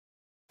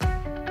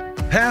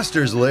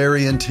Pastors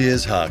Larry and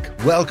Tiz Huck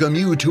welcome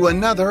you to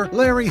another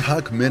Larry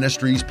Huck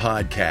Ministries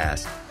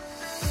podcast.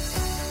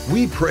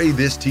 We pray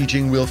this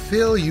teaching will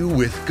fill you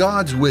with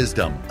God's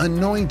wisdom,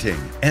 anointing,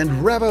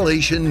 and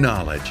revelation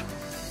knowledge.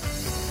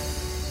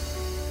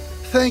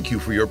 Thank you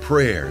for your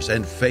prayers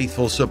and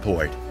faithful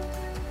support.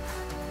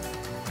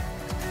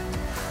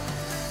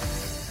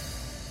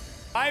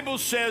 The Bible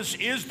says,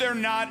 is there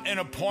not an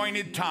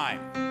appointed time?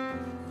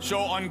 So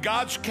on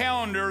God's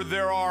calendar,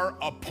 there are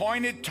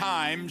appointed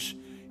times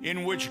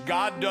in which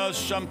God does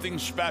something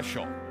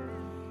special.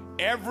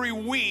 Every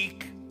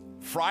week,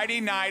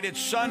 Friday night at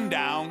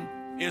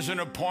sundown is an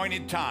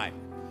appointed time.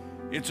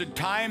 It's a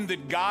time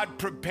that God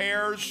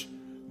prepares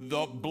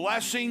the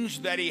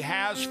blessings that He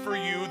has for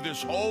you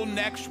this whole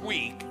next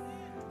week.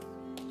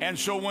 And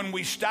so when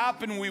we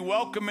stop and we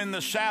welcome in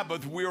the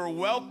Sabbath, we are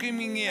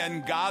welcoming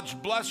in God's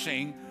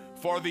blessing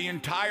for the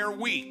entire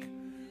week.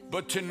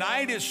 But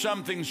tonight is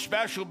something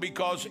special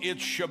because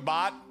it's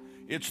Shabbat.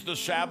 It's the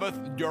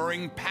Sabbath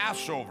during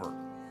Passover.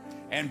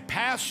 And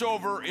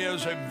Passover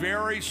is a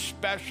very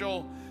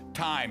special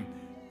time.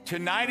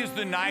 Tonight is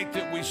the night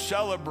that we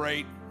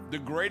celebrate the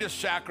greatest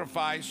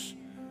sacrifice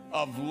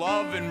of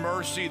love and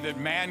mercy that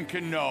man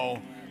can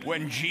know,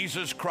 when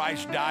Jesus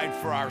Christ died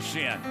for our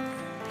sin.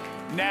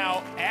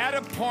 Now, at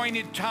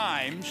appointed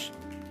times,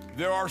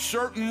 there are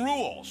certain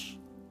rules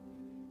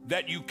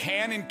that you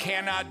can and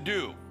cannot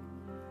do.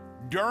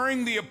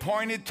 During the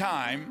appointed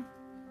time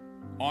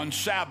on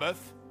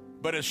Sabbath,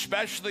 but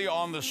especially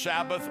on the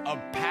Sabbath of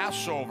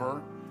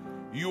Passover,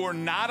 you are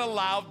not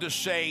allowed to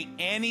say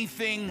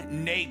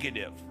anything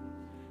negative.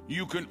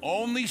 You can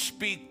only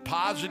speak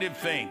positive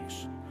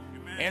things.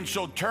 Amen. And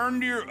so turn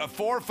to your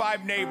 4 or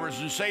 5 neighbors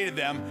and say to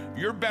them,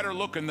 "You're better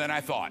looking than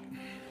I thought."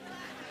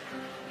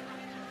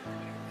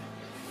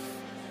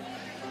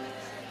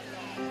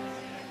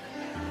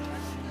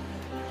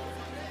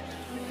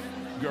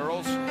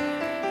 Girls.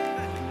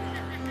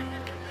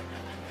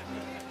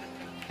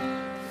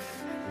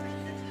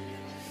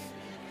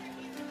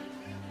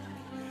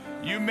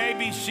 You may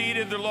be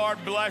seated. The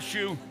Lord bless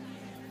you.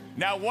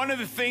 Now, one of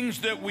the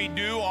things that we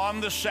do on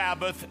the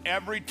Sabbath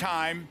every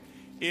time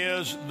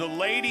is the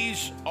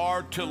ladies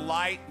are to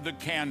light the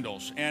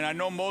candles. And I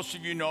know most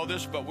of you know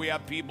this, but we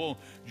have people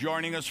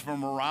joining us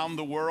from around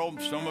the world.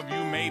 Some of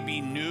you may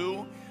be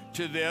new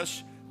to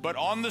this, but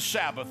on the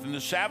Sabbath, and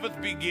the Sabbath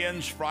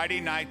begins Friday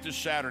night to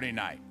Saturday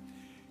night.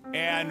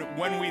 And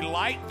when we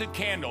light the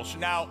candles,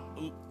 now,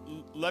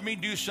 let me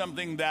do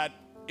something that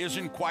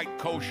isn't quite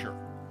kosher.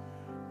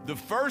 The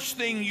first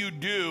thing you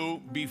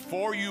do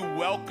before you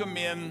welcome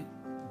in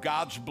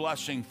God's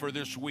blessing for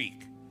this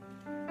week,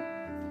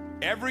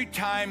 every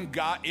time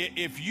God,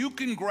 if you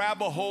can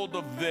grab a hold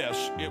of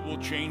this, it will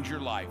change your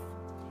life.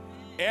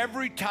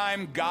 Every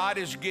time God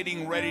is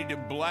getting ready to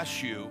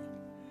bless you,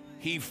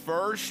 He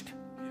first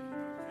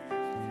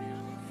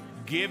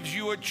gives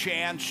you a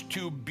chance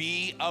to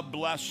be a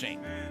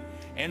blessing.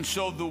 And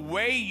so the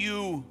way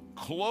you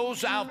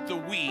close out the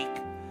week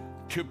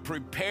to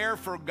prepare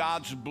for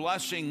God's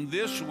blessing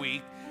this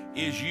week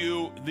is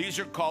these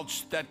are called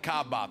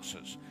tzedakah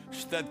boxes.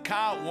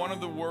 Tzedakah, one of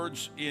the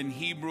words in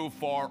Hebrew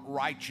for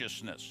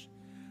righteousness.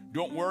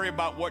 Don't worry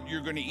about what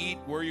you're going to eat,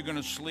 where you're going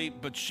to sleep,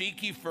 but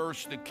seek ye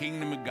first the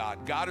kingdom of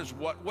God. God is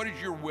what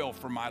is your will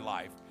for my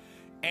life?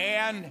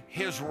 And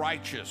His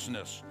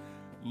righteousness.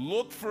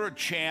 Look for a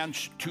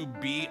chance to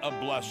be a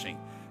blessing.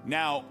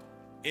 Now,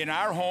 in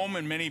our home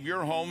and many of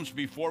your homes,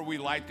 before we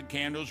light the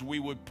candles, we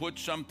would put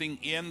something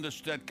in the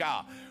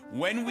tzedakah.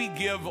 When we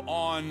give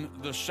on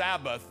the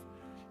Sabbath,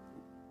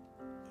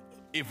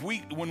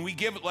 when we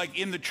give, like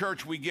in the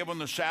church, we give on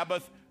the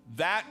Sabbath,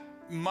 that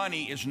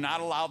money is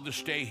not allowed to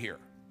stay here.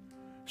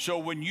 So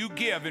when you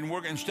give, and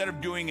instead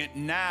of doing it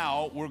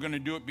now, we're going to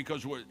do it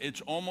because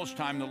it's almost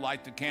time to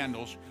light the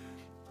candles.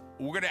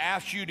 We're going to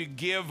ask you to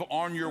give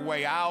on your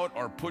way out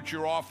or put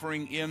your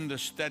offering in the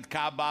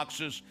tzedakah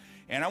boxes.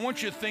 And I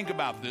want you to think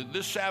about this.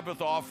 This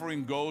Sabbath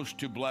offering goes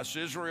to bless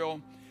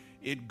Israel.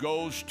 It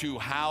goes to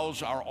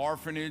house our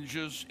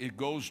orphanages. It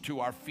goes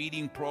to our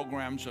feeding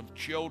programs of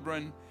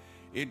children.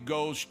 It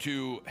goes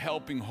to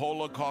helping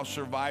Holocaust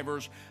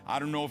survivors. I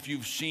don't know if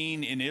you've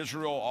seen in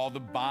Israel all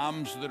the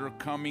bombs that are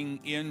coming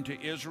into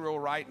Israel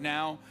right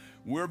now.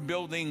 We're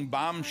building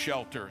bomb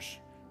shelters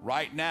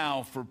right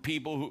now for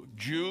people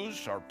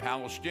Jews or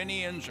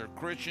Palestinians or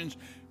Christians.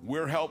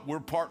 We're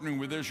partnering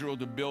with Israel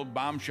to build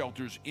bomb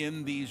shelters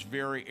in these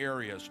very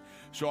areas.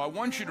 So I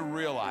want you to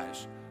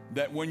realize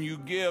that when you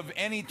give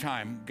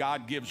anytime,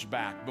 God gives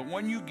back. But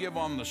when you give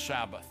on the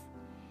Sabbath,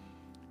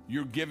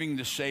 you're giving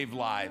to save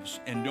lives.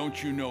 And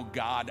don't you know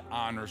God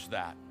honors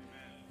that?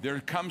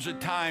 There comes a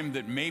time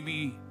that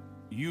maybe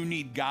you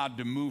need God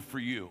to move for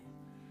you.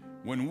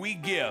 When we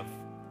give,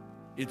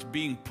 it's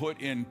being put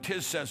in,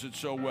 Tiz says it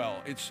so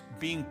well, it's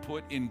being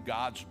put in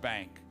God's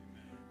bank.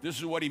 This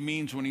is what He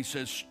means when He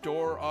says,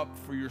 store up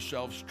for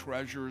yourselves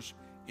treasures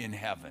in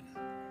heaven.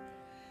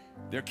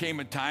 There came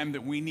a time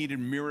that we needed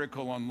a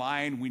miracle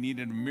online. We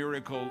needed a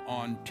miracle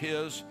on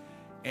Tiz.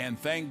 And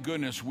thank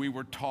goodness we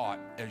were taught,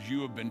 as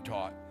you have been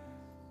taught,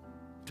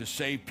 to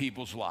save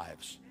people's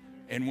lives.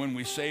 And when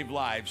we save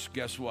lives,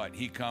 guess what?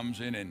 He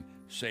comes in and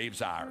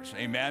saves ours.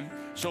 Amen?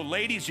 So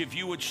ladies, if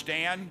you would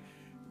stand,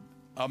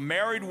 a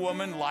married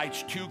woman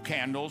lights 2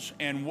 candles,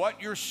 and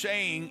what you're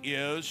saying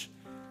is,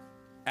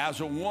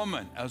 as a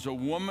woman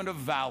of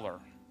valor,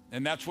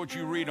 and that's what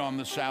you read on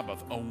the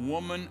Sabbath, a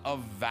woman of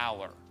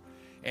valor.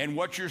 And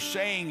what you're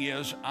saying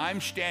is,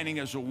 I'm standing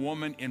as a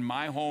woman in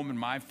my home and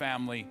my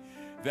family,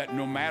 that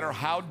no matter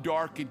how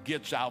dark it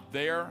gets out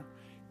there,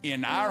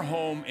 in our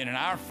home and in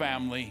our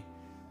family,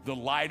 the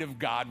light of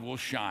God will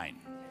shine.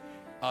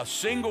 A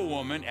single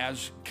woman,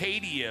 as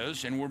Katie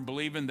is, and we're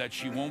believing that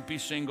she won't be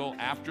single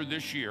after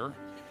this year,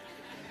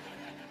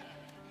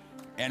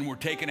 and we're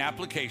taking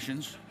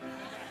applications.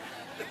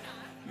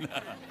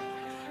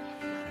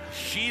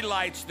 She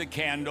lights the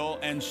candle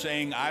and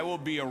saying, I will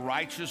be a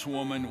righteous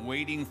woman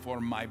waiting for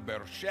my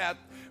bershet,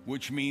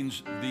 which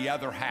means the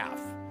other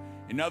half.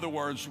 In other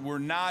words, we're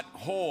not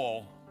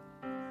whole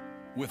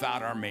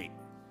without our mate.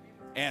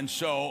 And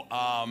so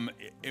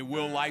it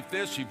will light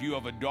this. If you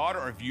have a daughter,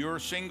 or if you're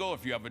single,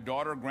 if you have a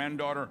daughter,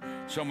 granddaughter,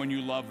 someone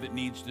you love that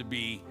needs to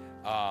be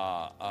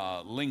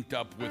linked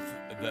up with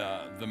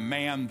the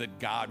man that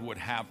God would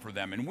have for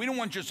them. And we don't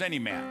want just any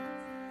man.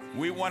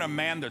 We want a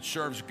man that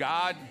serves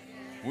God.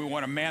 We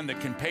want a man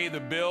that can pay the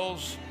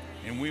bills,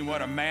 and we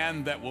want a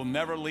man that will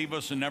never leave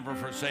us and never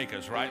forsake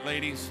us, right,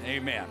 ladies?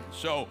 Amen.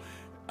 So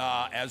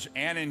as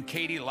Ann and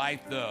Katie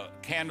light the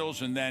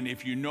candles, and then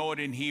if you know it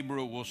in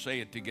Hebrew, we'll say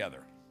it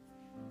together.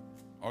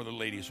 Or the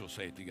ladies will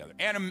say it together.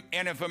 And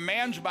if a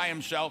man's by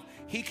himself,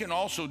 he can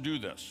also do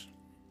this.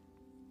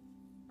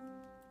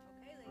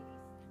 Okay, ladies.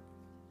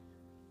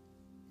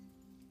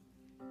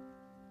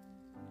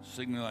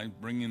 Signalizing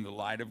bringing the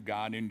light of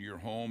God into your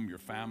home, your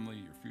family,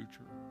 your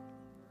future.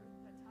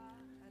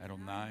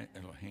 Adonai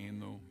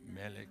Eloheinu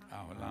melech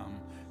haolam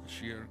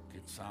asher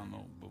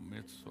kitzanu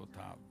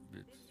b'mitzvotav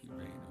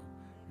v'tzivenu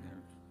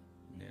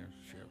ner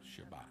shel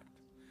Shabbat.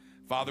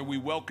 Father, we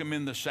welcome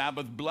in the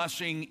Sabbath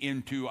blessing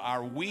into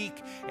our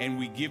week, and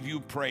we give you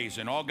praise.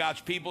 And all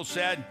God's people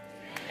said,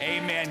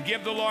 Amen.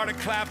 Give the Lord a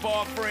clap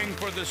offering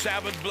for the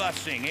Sabbath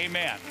blessing.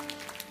 Amen.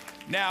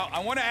 Now,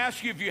 I want to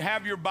ask you, if you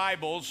have your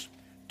Bibles,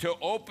 to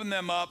open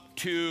them up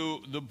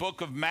to the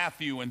book of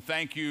Matthew. And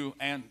thank you,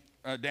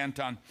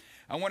 Danton.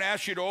 I want to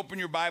ask you to open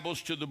your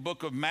Bibles to the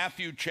book of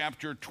Matthew,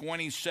 chapter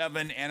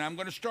 27, and I'm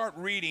going to start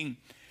reading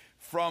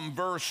from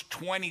verse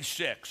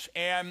 26.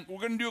 And we're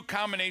going to do a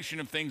combination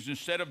of things.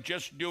 Instead of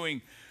just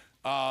doing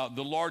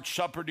the Lord's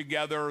Supper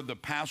together, the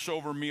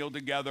Passover meal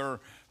together,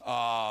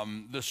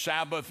 the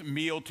Sabbath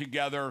meal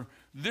together,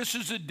 this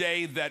is a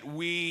day that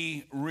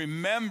we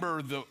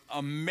remember the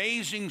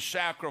amazing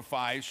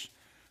sacrifice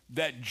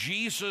that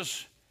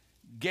Jesus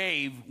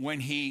gave when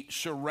he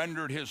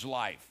surrendered his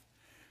life.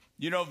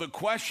 You know, the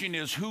question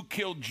is, who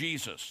killed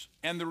Jesus?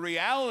 And the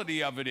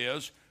reality of it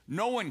is,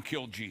 no one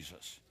killed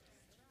Jesus.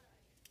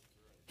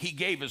 He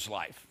gave his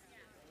life.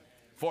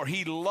 For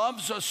he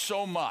loves us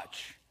so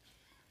much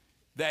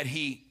that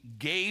he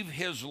gave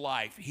his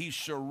life. He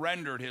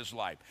surrendered his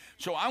life.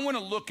 So I want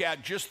to look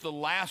at just the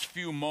last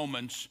few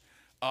moments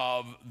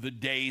of the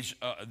day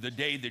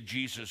that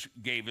Jesus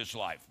gave his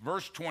life.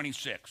 Verse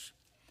 26.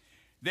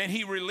 Then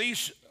he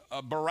released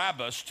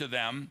Barabbas to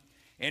them,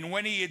 and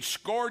when he had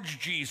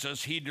scourged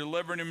Jesus, he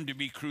delivered him to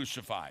be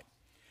crucified.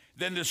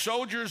 Then the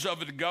soldiers of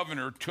the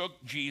governor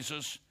took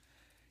Jesus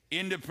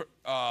into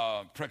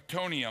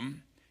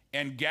Praetorium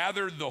and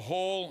gathered the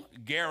whole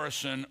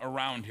garrison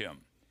around him.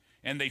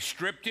 And they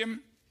stripped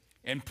him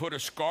and put a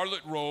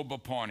scarlet robe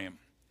upon him.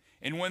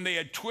 And when they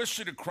had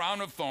twisted a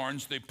crown of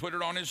thorns, they put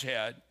it on his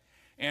head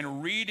and a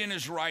reed in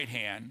his right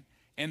hand.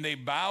 And they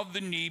bowed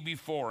the knee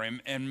before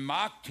him and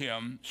mocked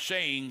him,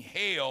 saying,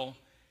 Hail,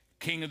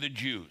 King of the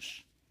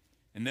Jews.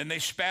 And then they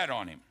spat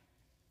on him.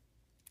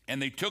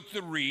 And they took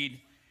the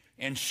reed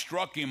and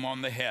struck him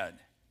on the head.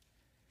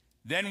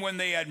 Then when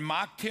they had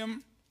mocked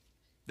him,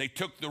 they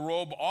took the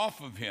robe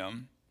off of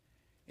him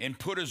and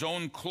put his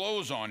own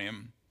clothes on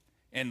him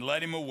and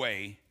led him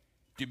away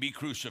to be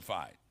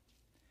crucified.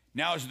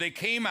 Now as they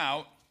came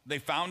out, they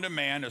found a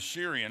man, a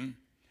Syrian,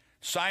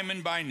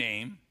 Simon by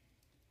name.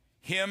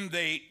 Him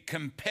they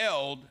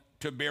compelled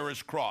to bear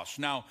his cross.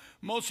 Now,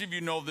 most of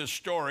you know this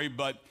story,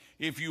 but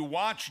if you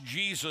watch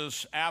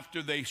Jesus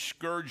after they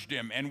scourged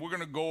him, and we're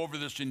going to go over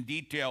this in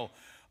detail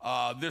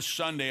this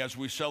Sunday as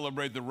we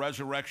celebrate the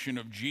resurrection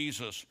of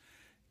Jesus,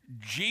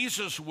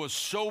 Jesus was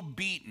so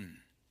beaten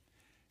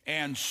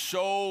and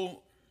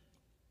so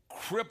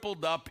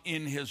crippled up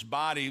in his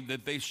body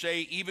that they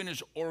say even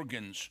his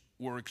organs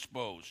were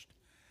exposed.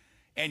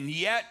 And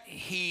yet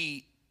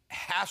he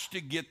has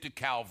to get to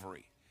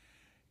Calvary.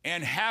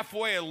 And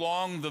halfway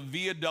along the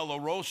Via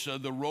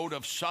Dolorosa, the road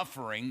of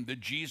suffering that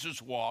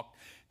Jesus walked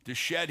to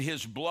shed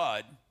his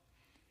blood,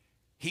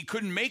 he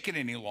couldn't make it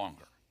any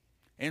longer.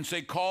 And so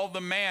they called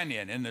the man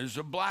in, and there's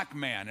a black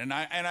man. And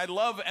I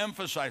love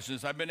emphasizing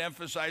this. I've been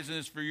emphasizing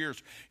this for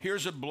years.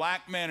 Here's a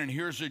black man and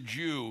here's a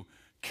Jew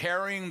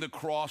carrying the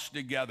cross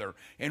together.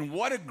 And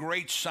what a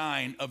great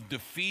sign of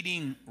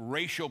defeating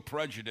racial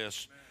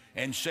prejudice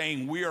and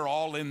saying, we are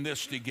all in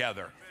this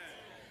together.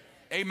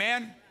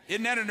 Amen?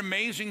 Isn't that an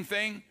amazing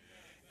thing?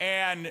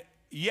 And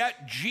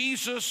yet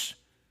Jesus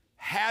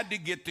had to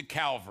get to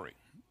Calvary.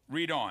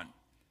 Read on.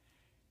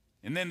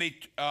 And then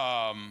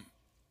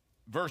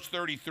verse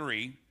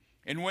 33,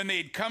 and when they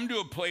had come to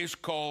a place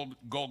called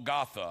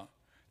Golgotha,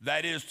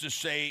 that is to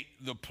say,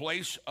 the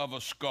place of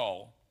a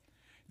skull,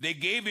 they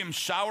gave him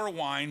sour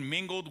wine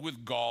mingled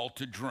with gall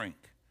to drink.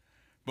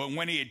 But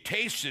when he had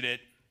tasted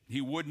it,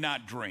 he would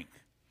not drink.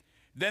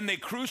 Then they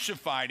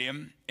crucified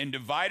him and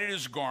divided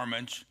his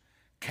garments,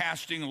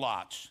 casting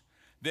lots,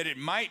 that it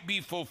might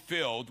be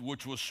fulfilled,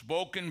 which was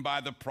spoken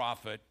by the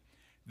prophet,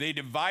 they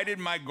divided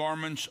my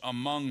garments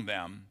among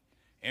them,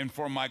 and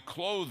for my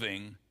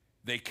clothing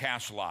they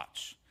cast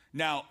lots.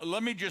 Now,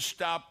 let me just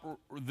stop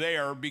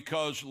there,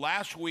 because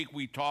last week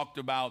we talked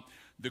about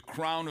the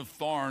crown of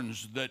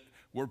thorns that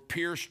were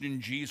pierced in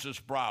Jesus'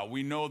 brow.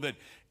 We know that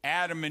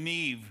Adam and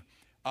Eve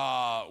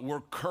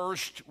were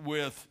cursed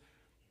with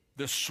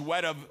the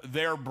sweat of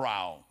their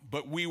brow,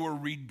 but we were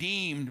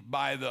redeemed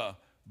by the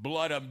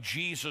blood of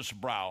Jesus'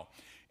 brow.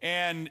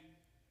 And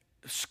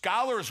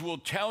scholars will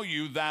tell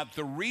you that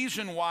the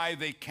reason why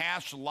they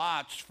cast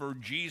lots for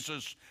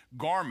Jesus'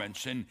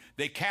 garments, and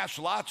they cast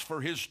lots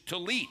for his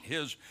tallit,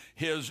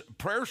 his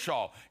prayer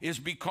shawl, is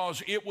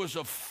because it was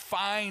a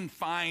fine,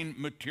 fine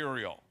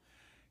material.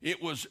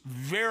 It was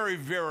very,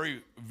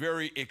 very,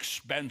 very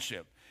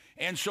expensive.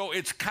 And so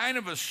it's kind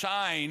of a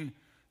sign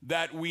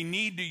that we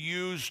need to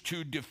use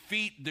to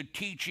defeat the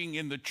teaching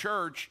in the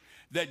church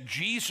that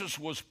Jesus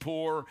was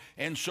poor,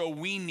 and so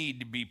we need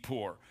to be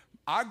poor.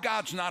 Our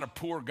God's not a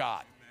poor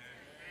God.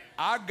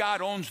 Our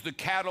God owns the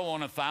cattle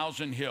on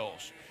 1,000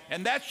 hills.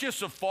 And that's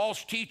just a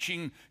false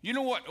teaching. You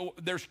know what?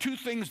 There's two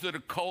things that a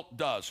cult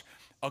does.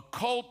 A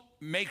cult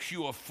makes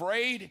you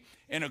afraid,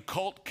 and a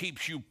cult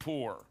keeps you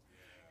poor.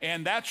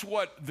 And that's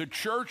what the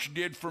church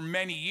did for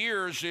many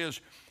years,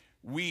 is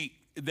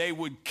they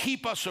would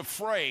keep us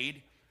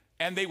afraid,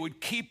 and they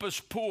would keep us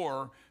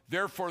poor,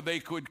 therefore they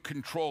could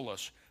control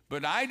us.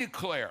 But I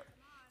declare,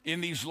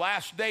 in these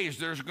last days,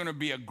 there's going to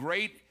be a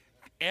great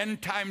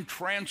end-time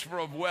transfer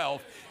of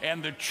wealth,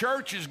 and the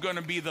church is going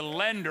to be the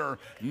lender,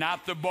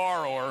 not the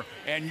borrower,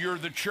 and you're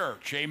the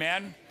church.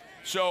 Amen?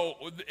 So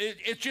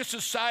it's just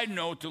a side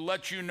note to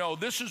let you know,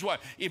 this is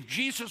what, if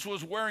Jesus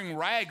was wearing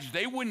rags,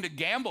 they wouldn't have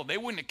gambled. They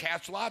wouldn't have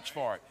cast lots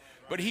for it.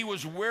 But he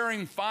was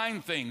wearing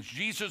fine things.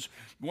 Jesus,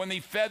 when he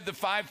fed the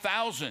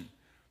 5,000,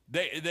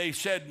 they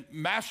said,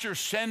 Master,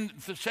 send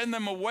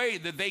them away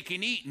that they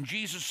can eat. And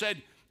Jesus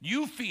said,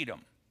 you feed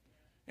them.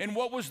 And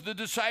what was the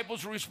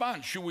disciples'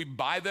 response? Should we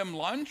buy them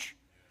lunch?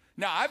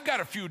 Now, I've got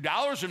a few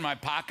dollars in my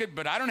pocket,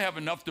 but I don't have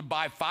enough to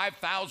buy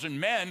 5,000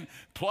 men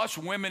plus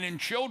women and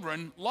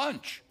children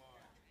lunch.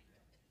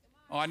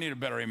 Oh, I need a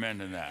better amen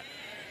than that.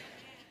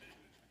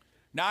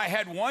 Now, I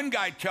had one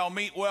guy tell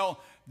me,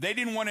 well, they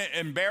didn't want to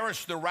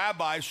embarrass the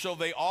rabbis, so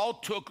they all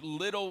took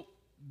little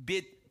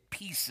bit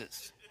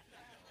pieces.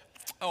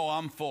 Oh,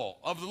 I'm full.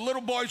 Of the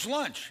little boy's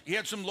lunch. He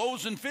had some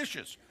loaves and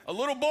fishes. A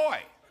little boy.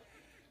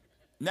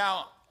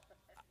 Now,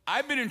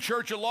 I've been in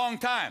church a long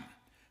time.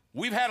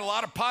 We've had a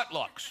lot of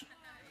potlucks.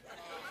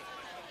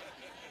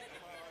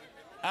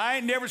 I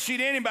ain't never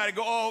seen anybody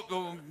go,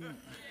 oh,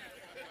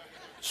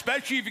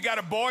 especially if you got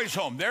a boys'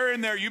 home. They're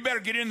in there. You better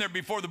get in there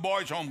before the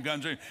boys' home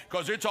comes in,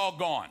 because it's all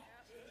gone.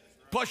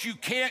 Plus, you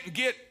can't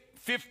get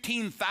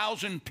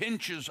 15,000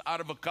 pinches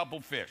out of a couple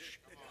fish.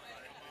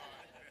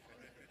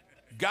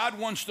 God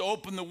wants to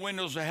open the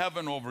windows of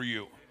heaven over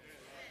you.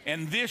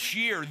 And this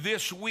year,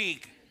 this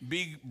week,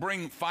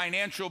 bring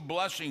financial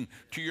blessing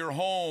to your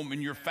home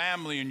and your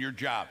family and your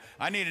job.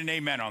 I need an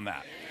amen on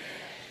that. Amen.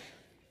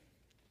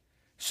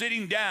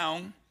 Sitting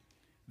down,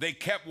 they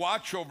kept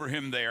watch over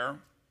him there,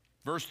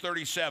 verse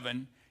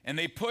 37, and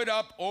they put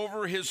up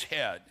over his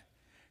head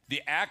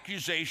the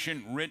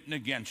accusation written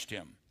against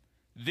him.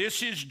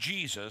 This is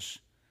Jesus,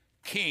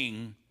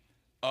 King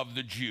of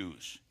the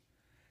Jews.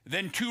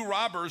 Then two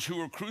robbers who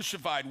were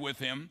crucified with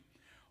him,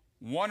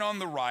 one on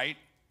the right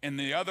and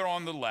the other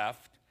on the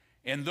left,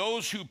 and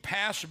those who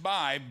passed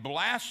by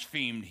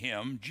blasphemed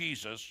him,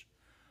 Jesus,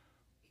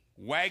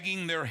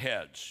 wagging their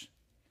heads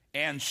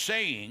and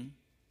saying,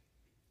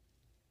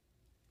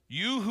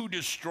 you who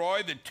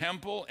destroy the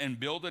temple and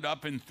build it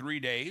up in 3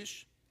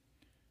 days,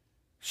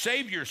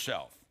 save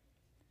yourself.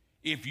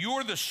 If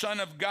you're the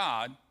Son of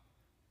God,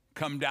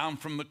 come down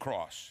from the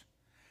cross.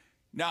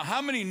 Now,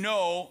 how many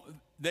know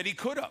that he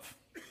could have?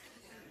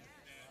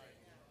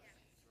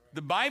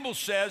 The Bible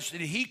says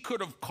that he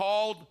could have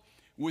called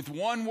with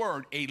one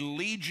word, a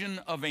legion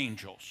of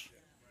angels,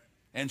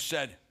 and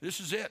said,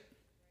 this is it.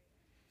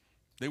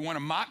 They want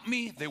to mock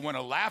me. They want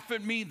to laugh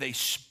at me. They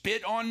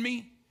spit on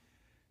me.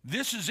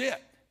 This is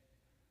it.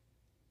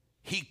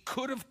 He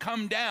could have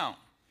come down.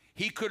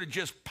 He could have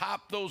just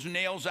popped those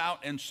nails out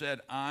and said,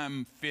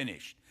 I'm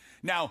finished.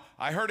 Now,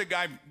 I heard a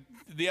guy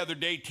the other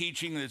day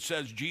teaching that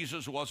says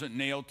Jesus wasn't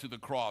nailed to the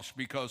cross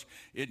because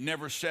it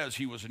never says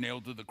he was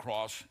nailed to the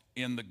cross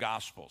in the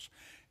Gospels.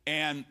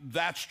 And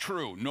that's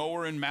true.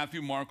 Nowhere in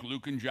Matthew, Mark,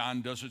 Luke, and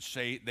John does it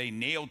say they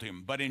nailed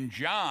him. But in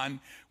John,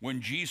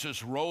 when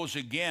Jesus rose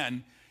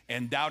again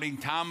and doubting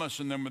Thomas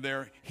and them were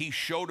there, he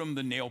showed them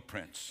the nail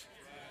prints.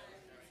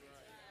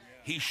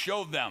 He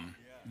showed them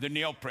the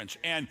nail prints.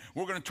 And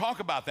we're going to talk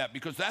about that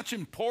because that's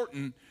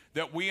important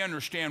that we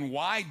understand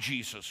why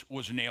Jesus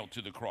was nailed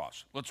to the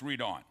cross. Let's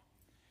read on.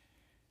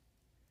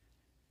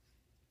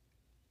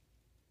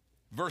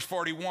 Verse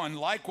 41,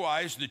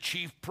 likewise, the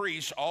chief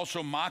priests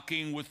also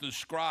mocking with the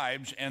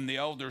scribes and the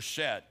elders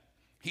said,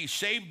 he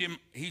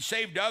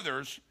saved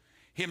others,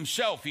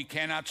 himself he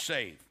cannot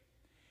save.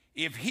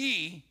 If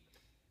he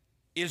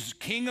is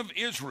king of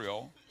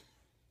Israel,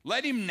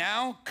 let him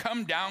now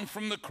come down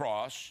from the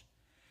cross,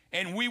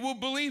 and we will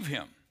believe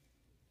him.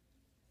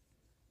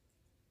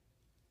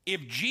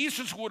 If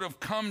Jesus would have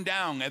come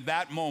down at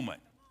that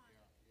moment,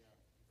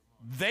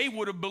 they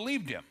would have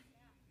believed him.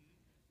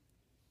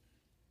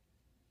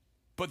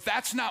 But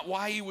that's not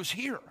why he was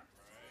here.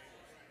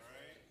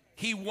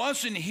 He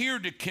wasn't here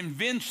to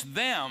convince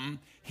them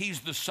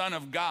he's the Son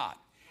of God.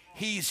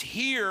 He's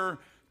here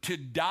to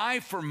die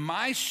for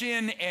my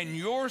sin and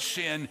your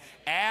sin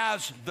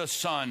as the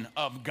Son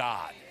of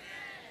God.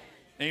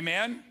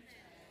 Amen?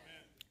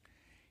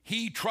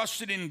 He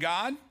trusted in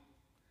God.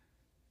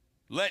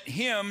 Let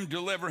him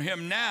deliver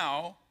him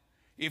now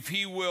if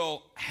he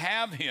will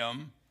have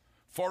him,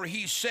 for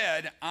he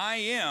said, I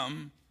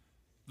am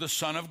the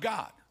Son of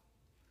God.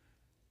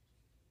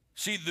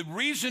 See, the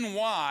reason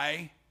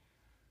why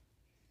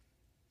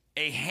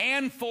a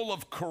handful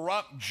of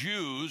corrupt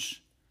Jews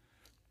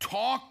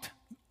talked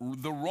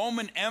the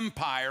Roman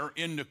Empire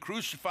into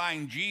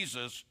crucifying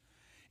Jesus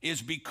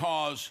is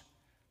because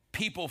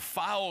people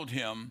followed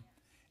him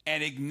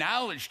and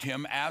acknowledged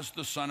him as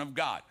the Son of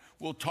God.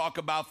 We'll talk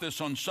about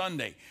this on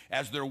Sunday.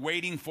 As they're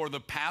waiting for the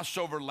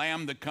Passover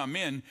lamb to come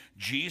in,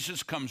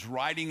 Jesus comes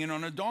riding in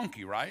on a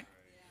donkey, right?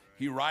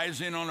 He rides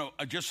in on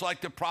just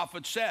like the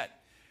prophet said.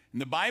 And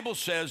the Bible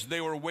says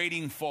they were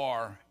waiting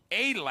for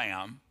a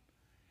lamb.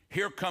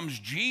 Here comes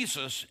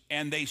Jesus,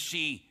 and they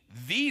see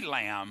the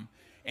lamb,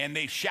 and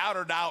they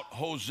shouted out,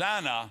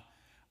 Hosanna,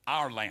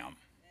 our lamb. Amen.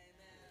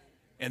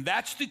 And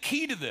that's the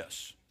key to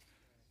this.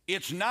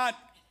 It's not,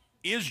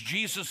 is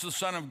Jesus the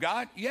Son of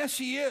God? Yes,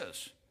 he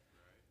is.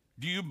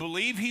 Do you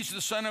believe he's the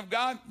Son of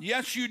God?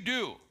 Yes, you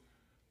do.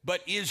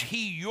 But is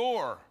he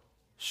your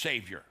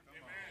Savior?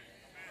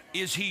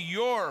 Amen. Is he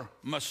your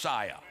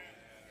Messiah?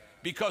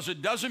 Because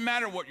it doesn't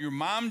matter what your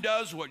mom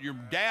does, what your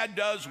dad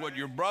does, what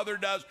your brother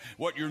does,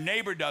 what your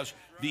neighbor does.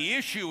 The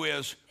issue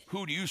is,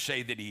 who do you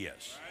say that he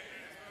is?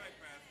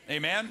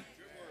 Amen?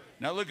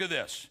 Now look at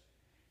this.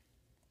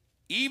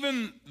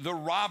 Even the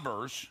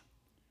robbers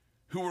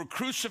who were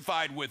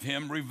crucified with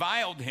him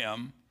reviled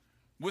him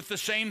with the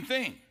same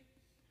thing.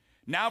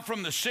 Now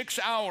from the 6th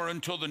hour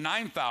until the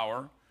 9th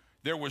hour,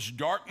 there was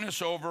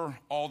darkness over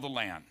all the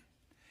land.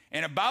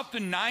 And about the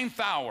 9th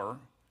hour,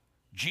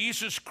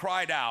 Jesus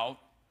cried out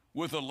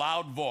with a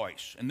loud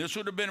voice. And this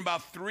would have been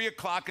about 3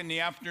 o'clock in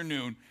the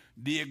afternoon,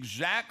 the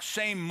exact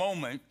same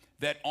moment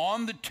that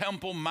on the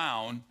Temple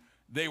Mount,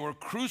 they were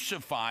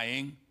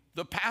crucifying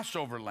the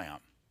Passover lamb.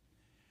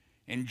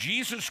 And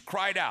Jesus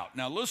cried out.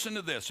 Now listen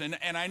to this,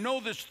 and I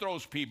know this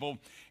throws people,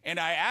 and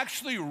I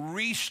actually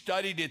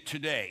restudied it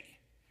today.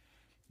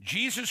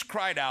 Jesus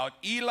cried out,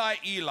 Eli,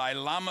 Eli,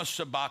 lama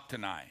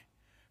sabachthani.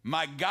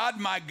 My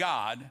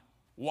God,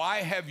 why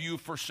have you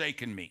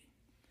forsaken me?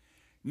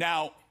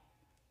 Now,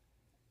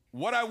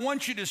 what I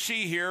want you to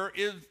see here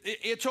is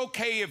it's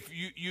okay if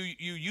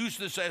you use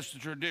this as a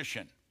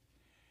tradition.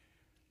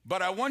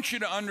 But I want you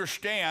to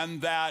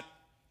understand that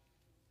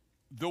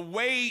the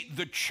way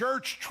the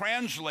church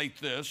translates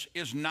this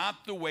is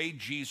not the way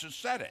Jesus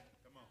said it.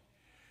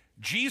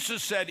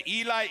 Jesus said,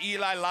 Eli,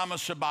 Eli, lama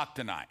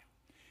sabachthani.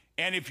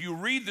 And if you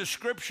read the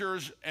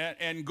scriptures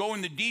and go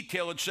into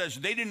detail, it says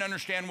they didn't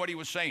understand what he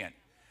was saying.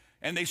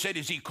 And they said,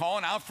 is he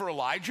calling out for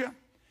Elijah?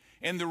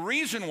 And the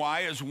reason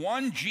why is,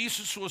 one,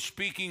 Jesus was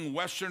speaking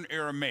Western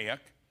Aramaic,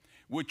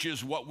 which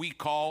is what we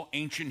call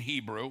ancient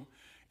Hebrew,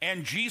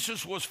 and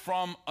Jesus was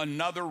from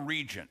another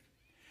region.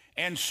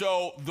 And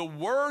so the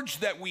words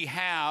that we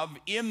have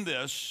in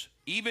this,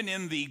 even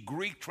in the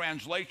Greek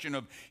translation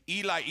of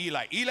Eli,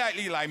 Eli, Eli,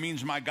 Eli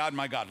means my God,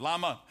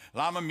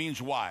 lama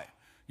means why.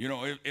 You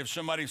know, if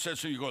somebody says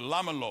so, you go,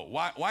 lama lo,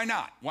 why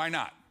not? Why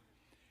not?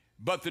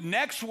 But the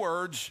next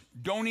words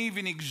don't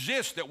even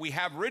exist that we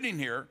have written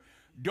here,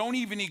 don't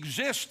even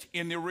exist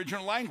in the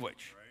original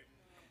language.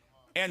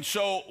 And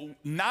so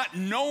not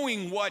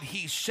knowing what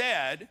he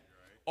said,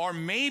 or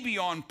maybe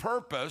on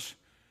purpose,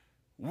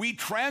 we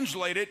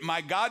translate it,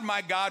 my God,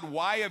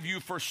 why have you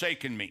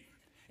forsaken me?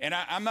 And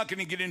I'm not going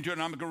to get into it,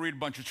 and I'm going to read a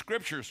bunch of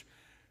scriptures.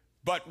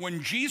 But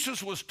when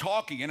Jesus was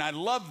talking, and I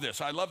love this,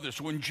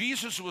 when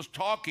Jesus was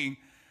talking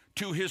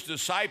to his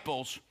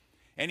disciples,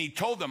 and he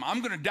told them, I'm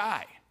going to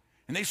die.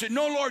 And they said,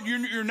 no, Lord,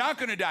 you're not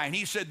going to die. And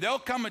he said, there'll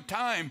come a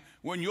time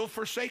when you'll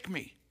forsake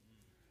me.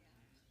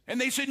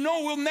 And they said,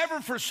 no, we'll never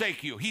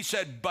forsake you. He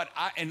said,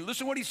 and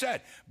listen what he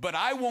said, but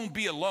I won't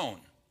be alone,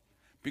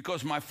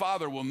 because my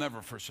Father will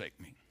never forsake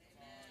me.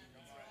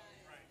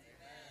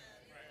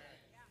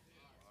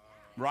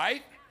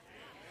 right?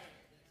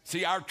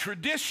 See, our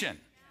tradition.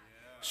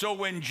 So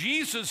when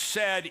Jesus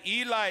said,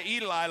 Eli,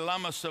 Eli,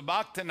 lama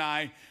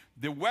sabachthani,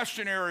 the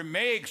Western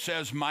Aramaic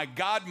says, my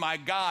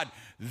God,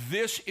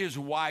 this is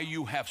why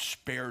you have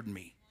spared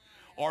me.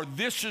 Or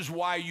this is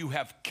why you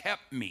have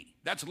kept me.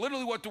 That's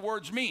literally what the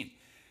words mean.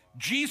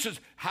 Jesus,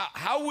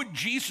 how would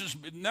Jesus,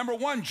 number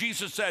one,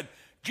 Jesus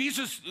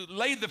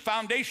laid the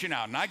foundation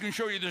out, and I can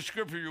show you the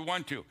scripture if you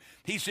want to.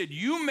 He said,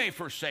 you may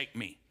forsake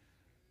me,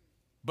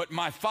 but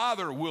my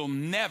Father will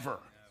never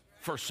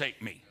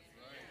forsake me.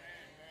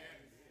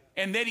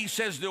 And then he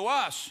says to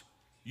us,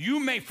 you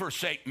may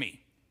forsake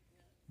me,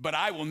 but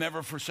I will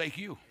never forsake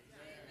you.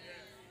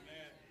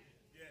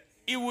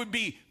 It would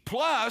be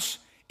plus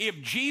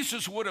if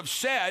Jesus would have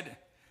said,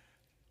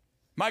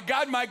 my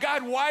God,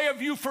 why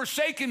have you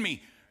forsaken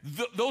me?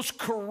 Those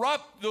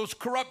corrupt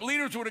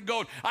leaders would have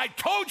gone, I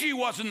told you he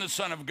wasn't the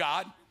Son of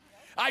God.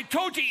 I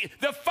told you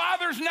the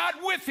Father's not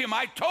with him.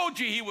 I told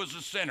you he was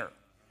a sinner.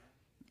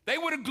 They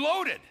would have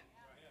gloated.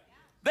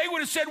 They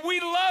would have said,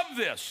 we love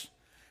this.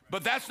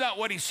 But that's not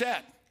what he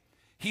said.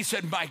 He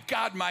said, my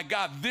God,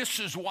 this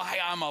is why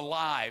I'm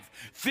alive.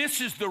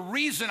 This is the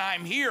reason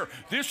I'm here.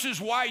 This is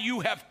why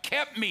you have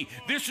kept me.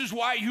 This is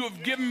why you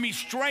have given me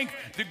strength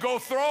to go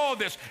through all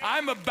this.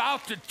 I'm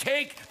about to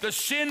take the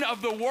sin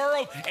of the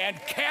world and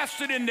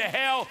cast it into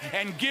hell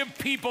and give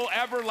people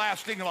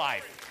everlasting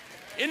life.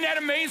 Isn't that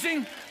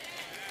amazing?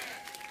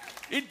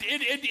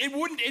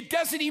 It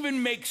doesn't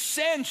even make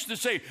sense to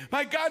say,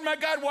 my God,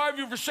 why have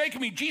you forsaken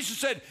me? Jesus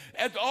said,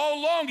 all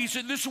along, he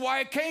said, this is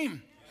why I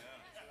came.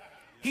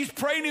 He's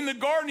praying in the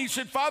garden. He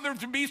said, Father, if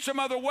there be some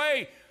other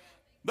way,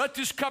 let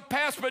this cup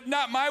pass, but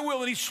not my will.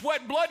 And he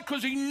sweat blood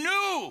because he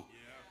knew.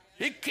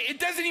 It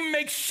doesn't even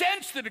make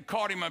sense that it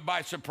caught him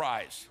by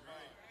surprise,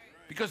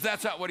 because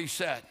that's not what he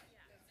said.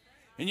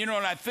 And you know,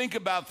 when I think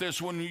about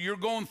this, when you're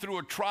going through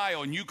a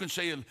trial and you can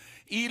say,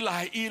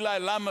 Eli, Eli,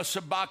 lama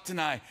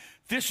sabachthani,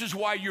 this is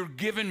why you're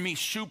giving me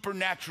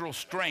supernatural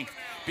strength,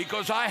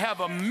 because I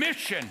have a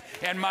mission,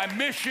 and my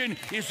mission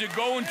is to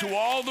go into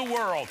all the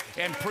world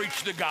and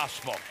preach the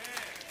gospel.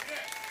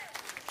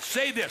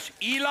 Say this,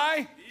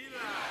 Eli,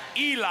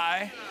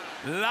 Eli,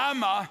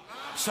 lama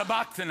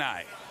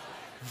sabachthani.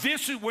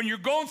 This is when you're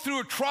going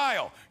through a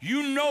trial,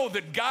 you know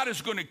that God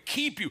is going to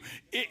keep you.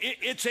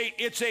 It's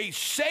a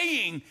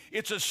saying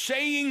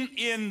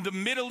in the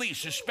Middle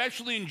East,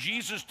 especially in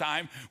Jesus'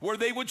 time, where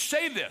they would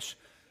say this.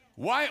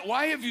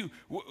 Why have you,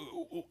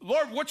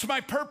 Lord, what's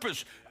my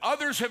purpose?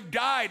 Others have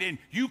died and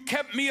you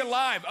kept me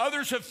alive.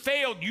 Others have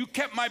failed. You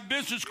kept my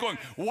business going.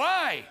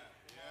 Why?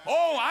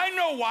 Oh, I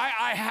know why.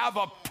 I have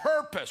a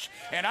purpose.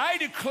 And I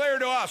declare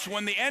to us,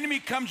 when the enemy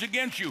comes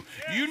against you,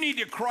 you need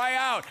to cry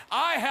out,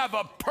 I have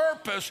a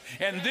purpose,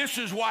 and this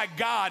is why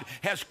God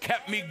has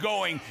kept me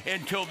going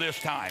until this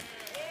time.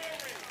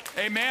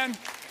 Amen.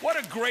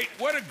 What a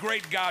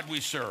great God we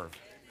serve.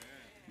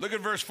 Look at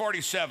verse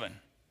 47.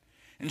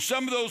 And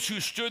some of those who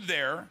stood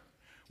there,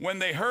 when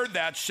they heard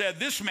that, said,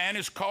 this man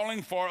is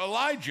calling for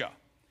Elijah.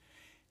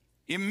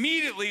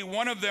 Immediately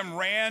one of them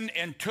ran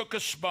and took a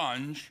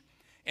sponge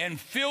and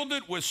filled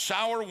it with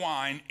sour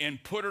wine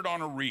and put it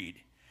on a reed.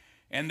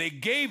 And they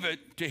gave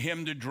it to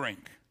him to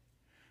drink.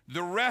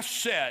 The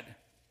rest said,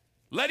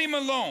 let him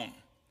alone.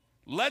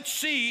 Let's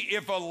see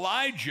if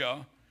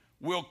Elijah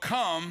will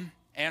come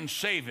and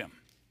save him.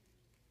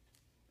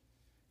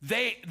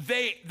 They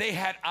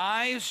had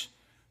eyes,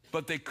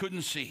 but they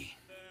couldn't see.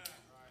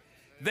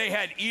 They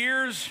had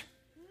ears,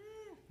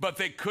 but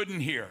they couldn't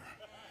hear.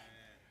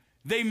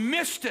 They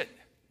missed it.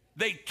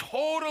 They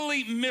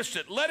totally missed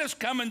it. Let us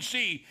come and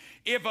see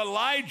if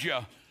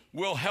Elijah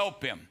will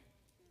help him.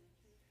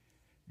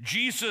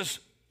 Jesus,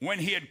 when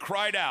he had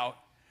cried out,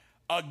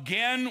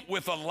 again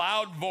with a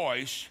loud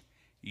voice,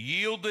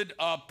 yielded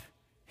up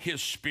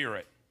his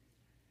spirit.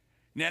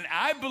 And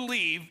I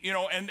believe,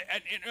 and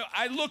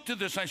I looked at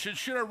this, I said,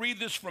 should I read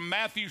this from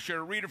Matthew? Should I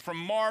read it from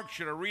Mark?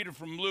 Should I read it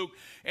from Luke?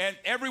 And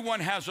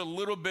everyone has a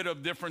little bit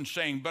of different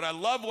saying, but I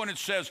love when it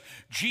says,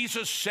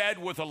 Jesus said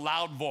with a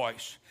loud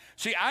voice.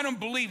 See, I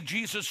don't believe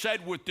Jesus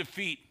said with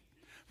defeat,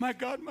 my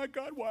God,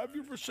 why have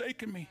you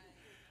forsaken me?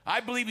 I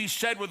believe he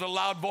said with a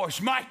loud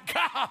voice, my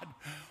God,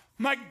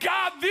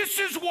 this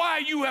is why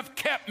you have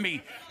kept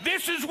me.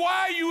 This is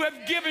why you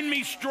have given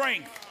me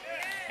strength.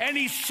 And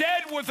he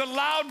said with a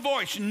loud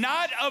voice,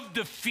 not of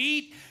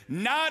defeat,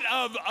 not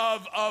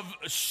of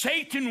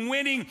Satan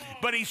winning,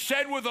 but he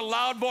said with a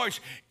loud voice,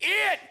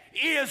 it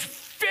is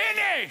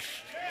finished.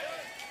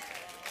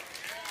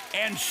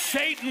 And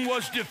Satan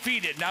was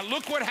defeated. Now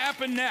look what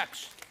happened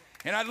next.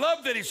 And I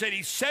love that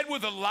he said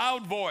with a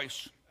loud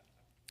voice,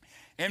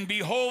 and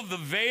behold, the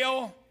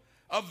veil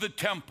of the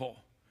temple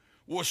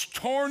was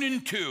torn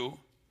in two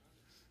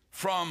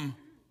from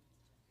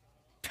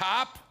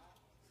top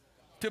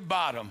to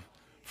bottom,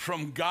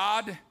 from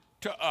God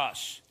to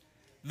us.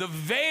 The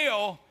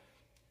veil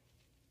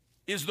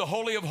is the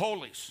Holy of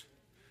Holies.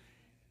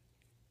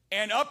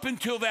 And up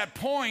until that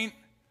point,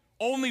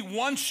 only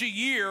once a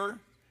year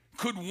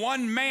could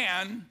one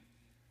man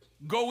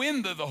go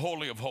into the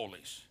Holy of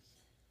Holies.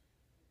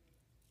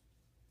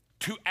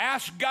 to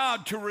ask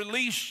God to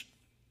release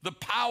the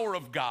power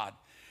of God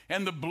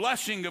and the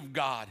blessing of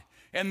God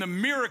and the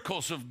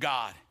miracles of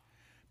God.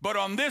 But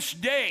on this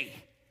day,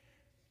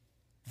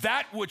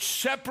 that which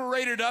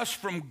separated us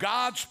from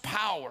God's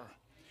power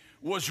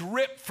was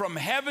ripped from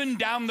heaven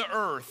down to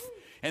earth.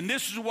 And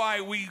this is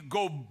why we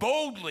go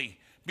boldly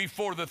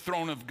before the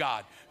throne of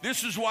God.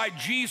 This is why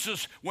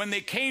Jesus, when they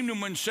came to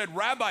him and said,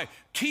 Rabbi,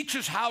 teach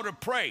us how to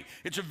pray.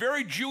 It's a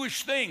very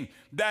Jewish thing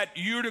that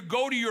you're to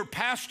go to your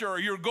pastor or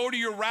you're to go to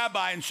your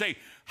rabbi and say,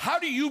 how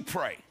do you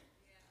pray?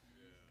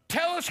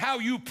 Tell us how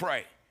you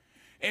pray.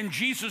 And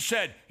Jesus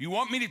said, you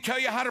want me to tell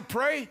you how to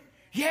pray?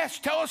 Yes,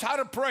 tell us how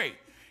to pray.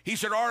 He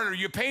said, all right, are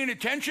you paying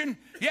attention?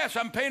 Yes,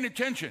 I'm paying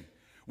attention.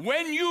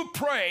 When you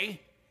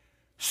pray,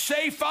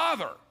 say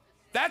Father.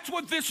 That's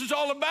what this is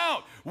all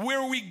about,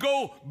 where we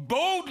go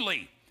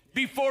boldly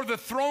before the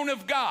throne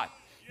of God.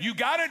 You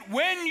got it?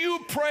 When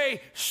you pray,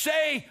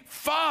 say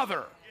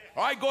Father.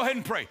 All right, go ahead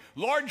and pray.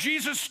 Lord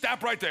Jesus,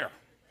 stop right there.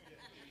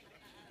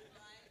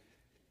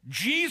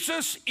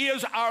 Jesus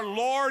is our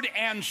Lord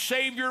and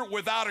Savior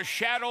without a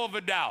shadow of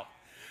a doubt.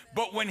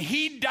 But when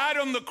he died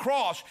on the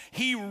cross,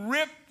 he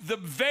ripped the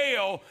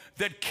veil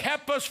that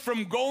kept us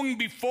from going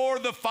before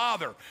the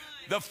Father.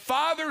 The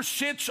Father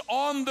sits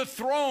on the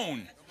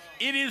throne.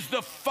 It is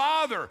the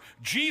Father.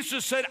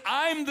 Jesus said,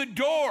 I'm the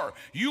door.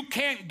 You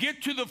can't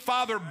get to the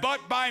Father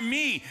but by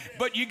me.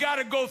 But you got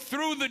to go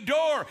through the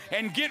door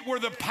and get where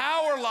the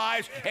power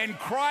lies and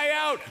cry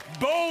out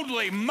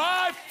boldly,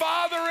 my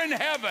Father in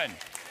heaven.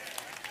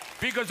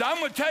 Because I'm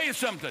going to tell you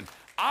something.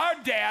 Our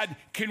dad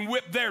can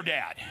whip their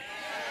dad.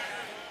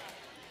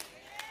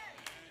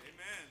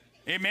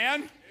 Amen?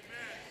 Amen?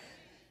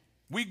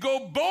 We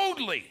go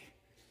boldly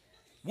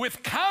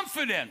with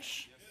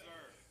confidence.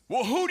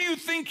 Well, who do you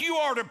think you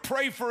are to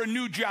pray for a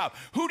new job?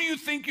 Who do you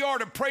think you are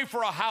to pray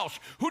for a house?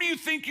 Who do you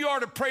think you are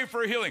to pray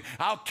for a healing?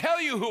 I'll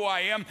tell you who I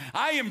am.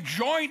 I am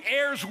joint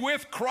heirs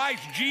with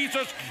Christ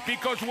Jesus,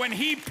 because when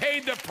he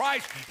paid the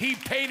price, he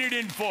paid it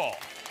in full.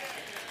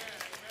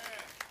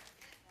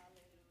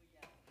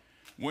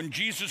 When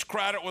Jesus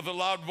cried out with a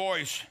loud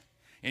voice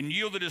and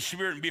yielded his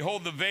spirit, and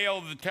behold, the veil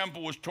of the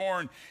temple was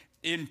torn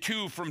in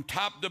two from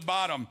top to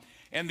bottom,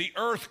 and the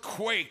earth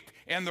quaked,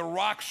 and the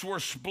rocks were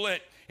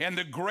split, and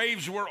the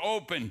graves were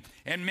opened,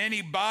 and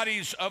many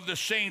bodies of the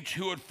saints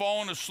who had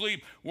fallen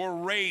asleep were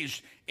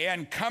raised.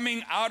 And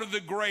coming out of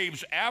the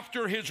graves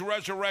after his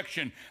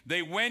resurrection,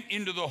 they went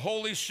into the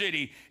holy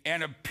city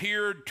and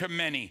appeared to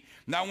many.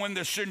 Now when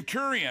the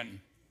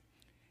centurion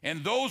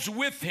and those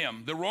with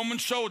him, the Roman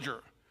soldier,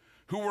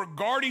 who were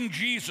guarding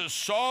Jesus,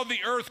 saw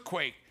the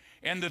earthquake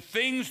and the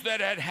things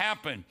that had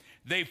happened,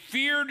 they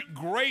feared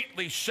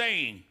greatly,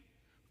 saying,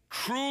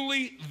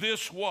 truly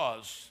this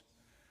was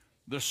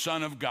the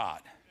Son of God.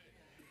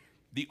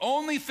 The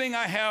only thing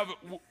I have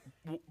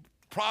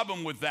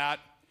problem with that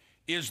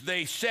is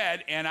they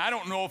said, and I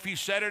don't know if he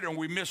said it or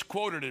we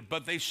misquoted it,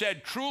 but they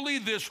said, truly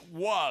this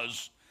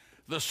was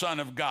the Son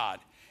of God.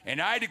 And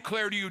I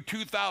declare to you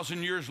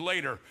 2,000 years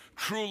later,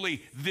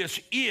 truly this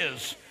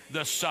is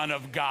the Son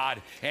of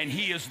God, and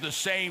he is the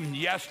same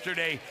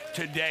yesterday,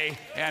 today,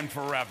 and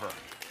forever.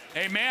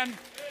 Amen?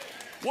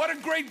 What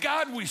a great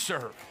God we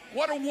serve.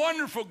 What a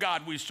wonderful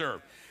God we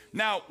serve.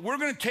 Now, we're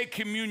going to take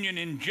communion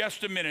in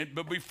just a minute,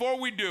 but before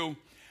we do,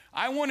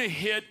 I want to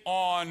hit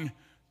on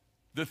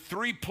the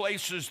three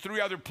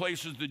other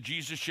places that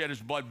Jesus shed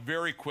his blood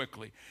very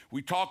quickly.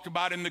 We talked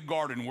about in the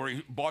garden where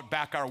he bought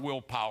back our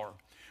willpower.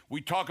 We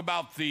talk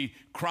about the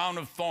crown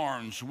of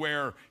thorns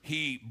where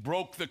he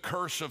broke the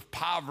curse of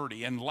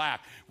poverty and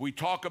lack. We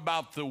talk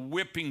about the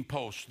whipping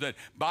post that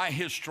by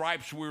his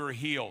stripes we were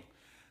healed.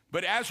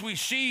 But as we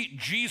see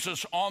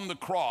Jesus on the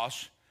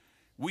cross,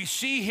 we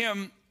see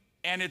him,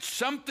 and it's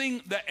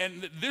something that,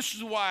 and this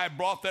is why I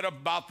brought that up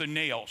about the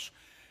nails.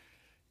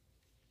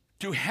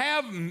 To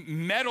have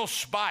metal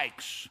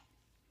spikes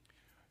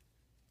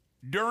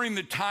during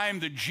the time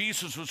that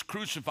Jesus was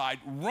crucified,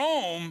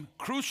 Rome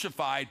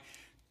crucified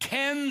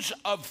tens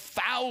of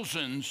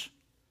thousands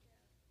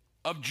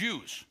of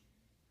Jews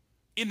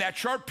in that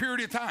short period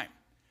of time.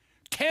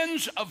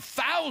 Tens of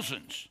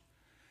thousands.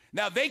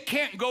 Now, they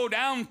can't go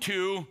down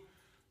to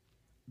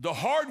the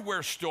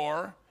hardware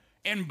store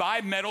and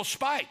buy metal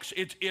spikes.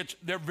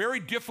 They're very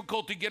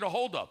difficult to get a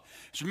hold of.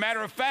 As a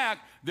matter of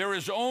fact, there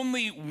is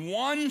only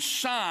one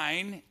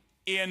sign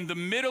in the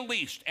Middle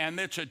East, and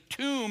it's a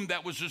tomb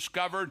that was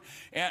discovered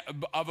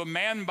of a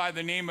man by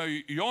the name of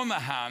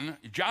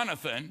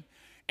Jonathan,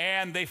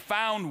 and they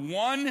found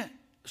one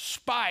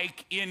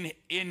spike in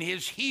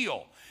his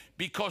heel,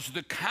 because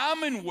the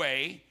common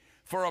way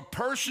for a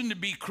person to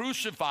be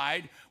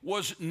crucified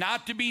was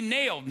not to be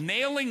nailed.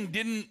 Nailing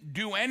didn't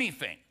do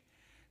anything.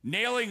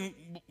 Nailing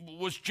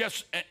was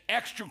just an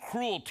extra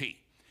cruelty.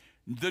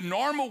 The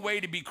normal way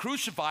to be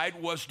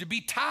crucified was to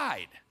be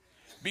tied,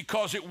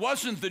 because it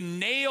wasn't the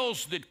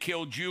nails that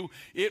killed you,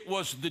 it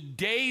was the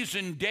days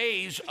and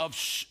days of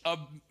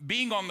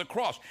being on the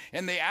cross.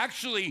 And they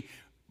actually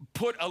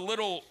put a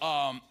little,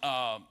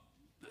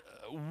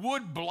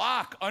 wood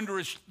block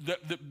under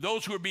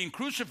those who were being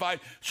crucified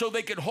so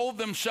they could hold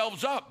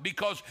themselves up,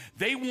 because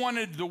they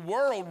wanted the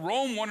world,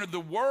 Rome wanted the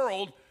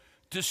world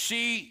to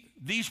see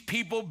these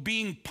people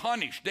being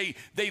punished.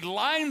 They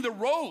lined the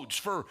roads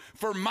for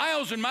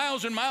miles and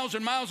miles and miles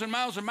and miles and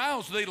miles and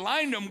miles. They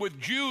lined them with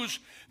Jews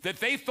that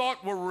they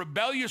thought were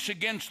rebellious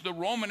against the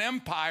Roman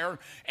Empire,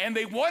 and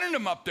they wanted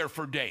them up there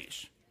for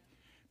days.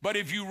 But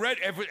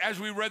as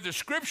we read the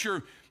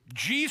scripture,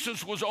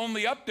 Jesus was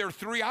only up there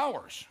 3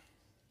 hours.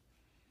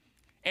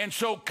 And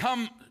so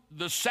come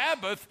the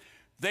Sabbath,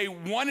 they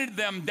wanted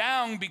them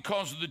down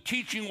because the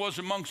teaching was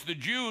amongst the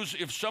Jews,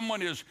 if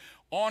someone is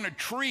on a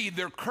tree,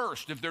 they're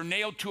cursed. If they're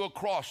nailed to a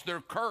cross, they're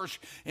cursed.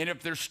 And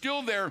if they're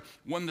still there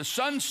when the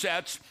sun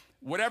sets,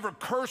 whatever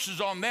curse is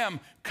on them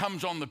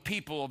comes on the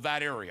people of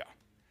that area.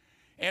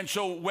 And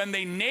so when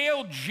they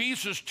nailed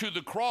Jesus to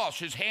the cross,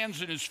 his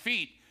hands and his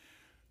feet,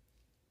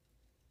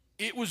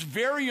 it was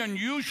very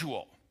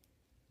unusual.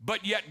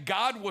 But yet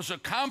God was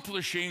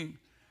accomplishing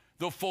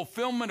the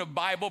fulfillment of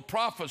Bible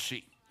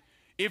prophecy.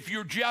 If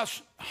you're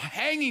just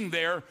hanging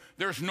there,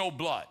 there's no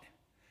blood.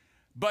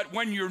 But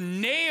when you're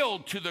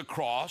nailed to the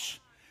cross,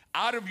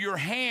 out of your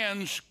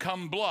hands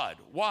come blood.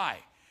 Why?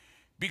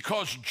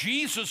 Because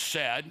Jesus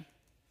said,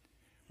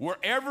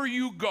 wherever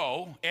you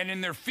go, and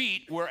in their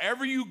feet,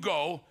 wherever you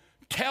go,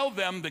 tell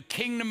them the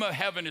kingdom of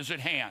heaven is at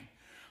hand.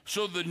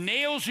 So the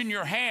nails in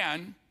your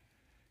hand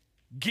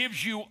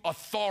gives you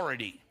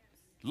authority.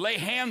 Lay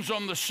hands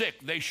on the sick,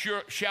 they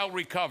shall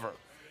recover.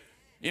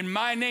 In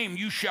my name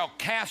you shall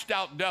cast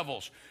out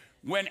devils.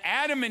 When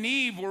Adam and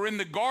Eve were in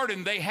the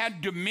garden, they had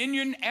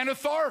dominion and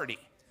authority.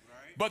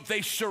 But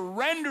they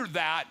surrendered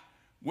that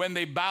when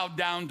they bowed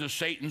down to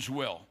Satan's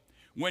will.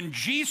 When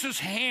Jesus'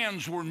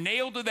 hands were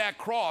nailed to that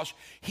cross,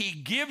 he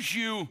gives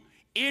you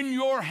in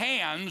your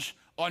hands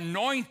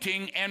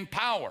anointing and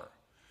power.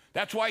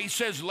 That's why he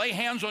says, lay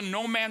hands on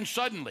no man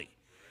suddenly.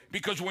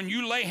 Because when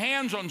you lay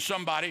hands on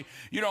somebody,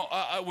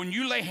 when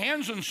you lay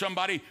hands on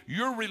somebody,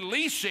 you're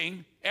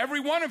releasing, every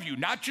one of you,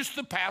 not just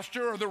the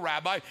pastor or the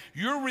rabbi,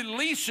 you're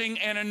releasing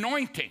an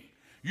anointing.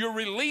 You're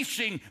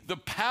releasing the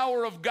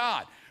power of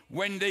God.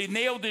 When they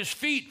nailed his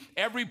feet,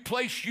 every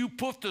place you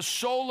put the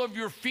sole of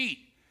your feet,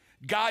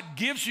 God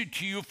gives it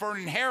to you for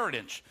an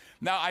inheritance.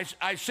 Now,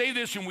 I say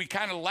this and we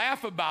kind of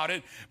laugh about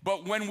it,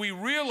 but when we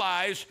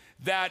realize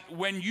that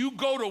when you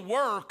go to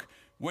work,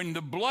 when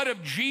the blood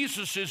of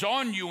Jesus is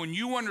on you and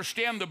you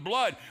understand the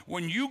blood,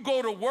 when you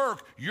go to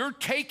work, you're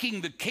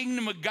taking the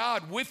kingdom of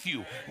God with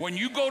you. When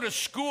you go to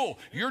school,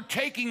 you're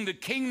taking the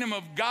kingdom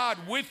of God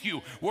with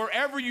you.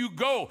 Wherever you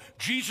go,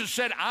 Jesus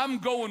said, I'm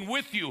going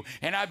with you,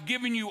 and I've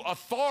given you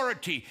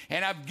authority,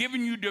 and I've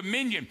given you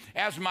dominion.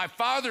 As my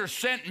Father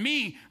sent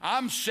me,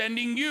 I'm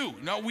sending you.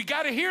 No, we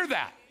got to hear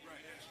that.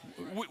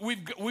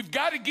 We've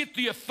got to get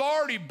the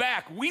authority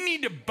back. We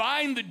need to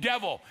bind the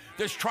devil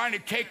that's trying to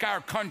take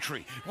our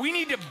country. We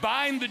need to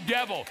bind the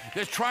devil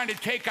that's trying to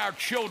take our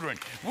children.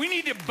 We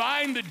need to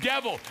bind the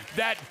devil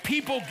that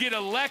people get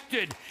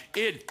elected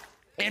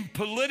in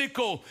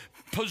political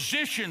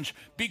positions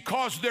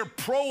because they're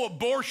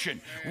pro-abortion.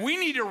 We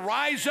need to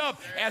rise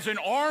up as an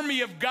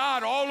army of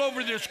God all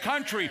over this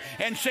country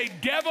and say,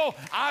 devil,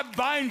 I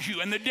bind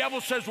you. And the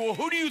devil says, well,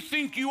 who do you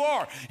think you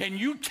are? And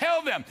you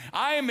tell them,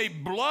 I am a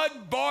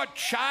blood-bought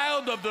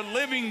child of the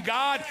living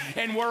God,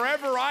 and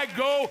wherever I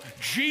go,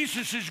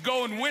 Jesus is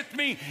going with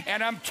me.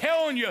 And I'm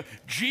telling you,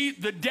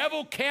 the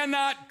devil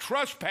cannot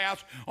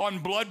trespass on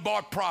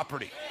blood-bought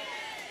property.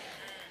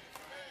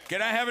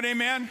 Can I have an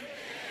amen?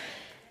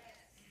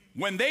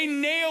 When they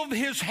nailed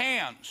his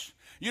hands,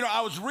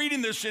 I was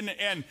reading this and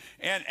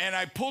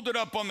I pulled it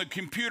up on the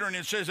computer, and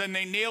it says, and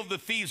they nailed the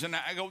thieves. And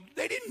I go,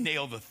 they didn't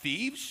nail the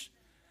thieves.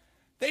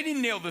 They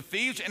didn't nail the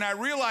thieves. And I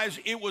realized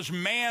it was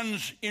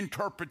man's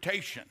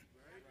interpretation.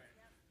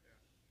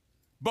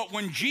 But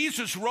when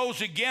Jesus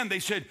rose again, they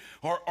said,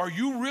 are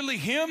you really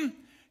him?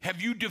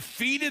 Have you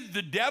defeated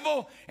the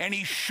devil? And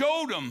he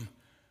showed them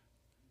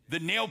the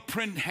nail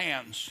print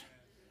hands.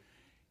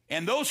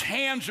 And those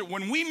hands,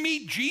 when we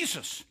meet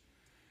Jesus,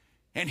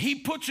 and he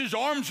puts his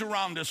arms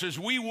around us as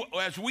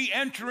we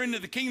enter into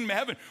the kingdom of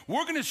heaven,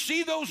 we're going to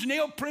see those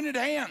nail-printed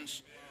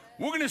hands.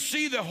 We're going to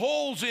see the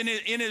holes in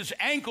his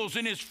ankles,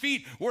 in his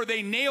feet, where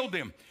they nailed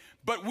him.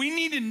 But we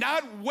need to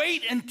not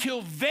wait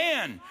until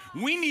then.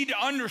 We need to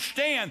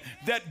understand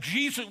that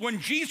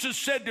when Jesus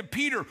said to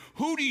Peter,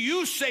 who do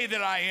you say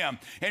that I am?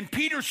 And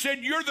Peter said,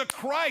 you're the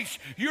Christ.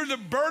 You're the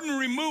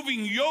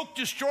burden-removing,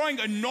 yoke-destroying,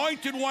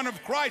 anointed one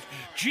of Christ.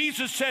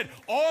 Jesus said,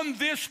 on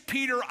this,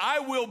 Peter,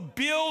 I will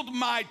build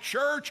my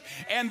church,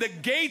 and the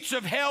gates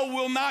of hell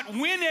will not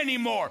win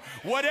anymore.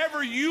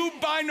 Whatever you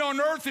bind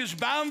on earth is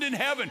bound in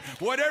heaven.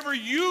 Whatever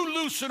you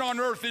loosen on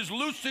earth is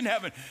loosed in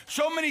heaven.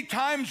 So many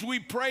times we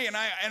pray, and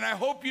I I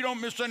hope you don't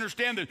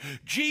misunderstand this.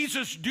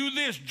 Jesus do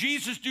this,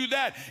 Jesus do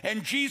that.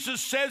 And Jesus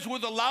says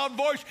with a loud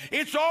voice,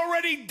 it's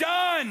already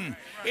done.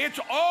 It's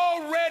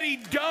already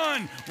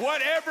done.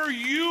 Whatever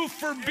you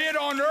forbid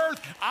on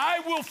earth,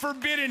 I will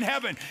forbid in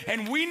heaven.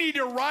 And we need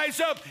to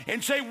rise up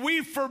and say,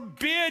 we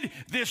forbid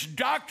this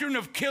doctrine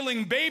of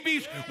killing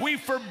babies. We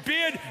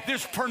forbid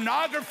this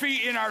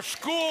pornography in our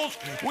schools.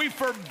 We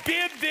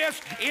forbid this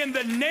in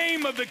the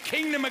name of the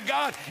kingdom of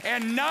God,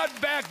 and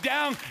not back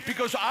down,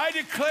 because I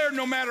declare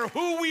no matter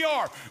who we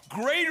are,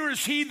 greater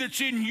is he that's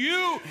in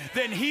you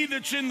than he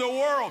that's in the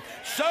world.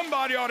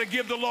 Somebody ought to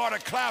give the Lord a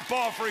clap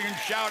offering and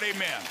shout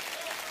amen.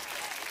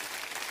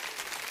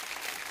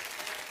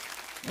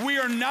 We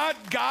are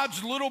not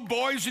God's little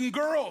boys and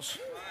girls.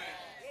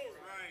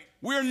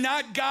 We're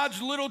not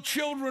God's little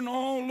children,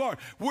 oh Lord.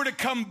 We're to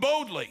come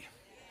boldly.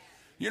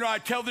 You know, I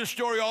tell this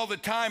story all the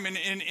time in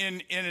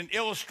an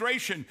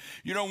illustration.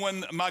 You know,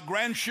 when my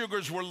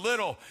grandsugars were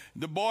little,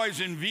 the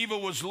boys in Viva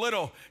was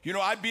little, you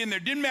know, I'd be in there.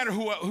 Didn't matter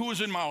who was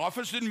in my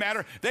office, didn't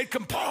matter. They'd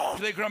come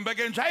back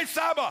in and say, hey,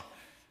 Saba.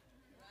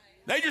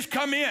 They just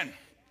come in.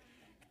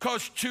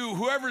 Because to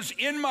whoever's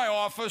in my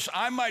office,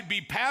 I might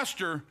be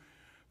pastor,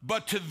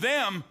 but to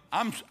them,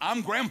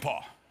 I'm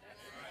grandpa.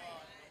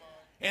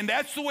 And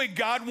that's the way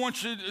God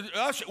wants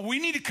us. We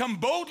need to come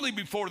boldly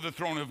before the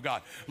throne of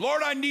God.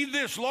 Lord, I need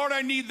this. Lord,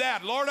 I need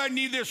that. Lord, I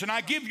need this. And I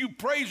give you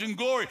praise and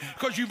glory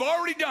because you've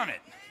already done it.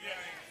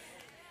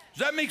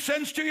 Does that make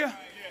sense to you?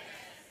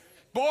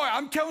 Boy,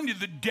 I'm telling you,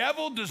 the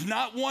devil does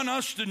not want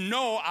us to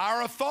know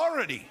our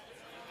authority.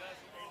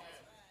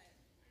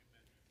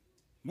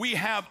 We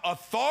have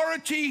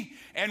authority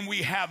and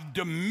we have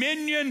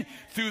dominion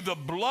through the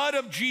blood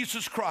of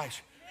Jesus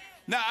Christ.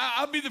 Now,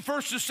 I'll be the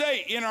first to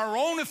say, in our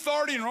own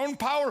authority and our own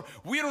power,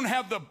 we don't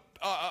have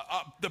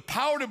the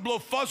power to blow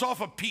fuzz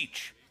off a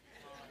peach.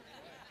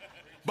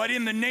 But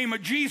in the name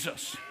of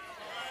Jesus,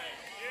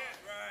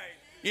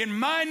 in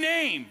my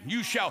name,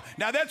 you shall.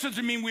 Now, that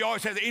doesn't mean we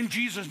always have in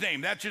Jesus'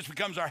 name. That just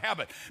becomes our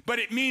habit. But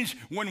it means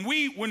when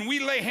we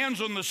lay hands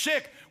on the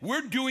sick,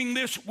 we're doing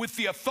this with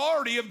the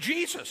authority of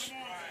Jesus.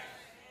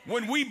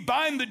 When we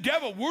bind the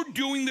devil, we're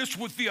doing this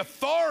with the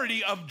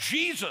authority of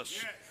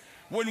Jesus.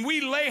 When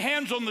we lay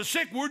hands on the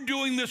sick, we're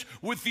doing this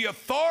with the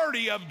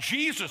authority of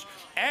Jesus.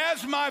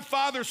 As my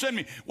Father sent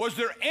me. Was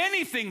there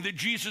anything that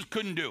Jesus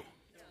couldn't do?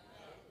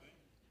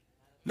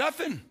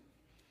 Nothing.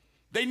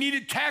 They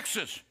needed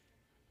taxes.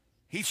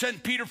 He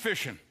sent Peter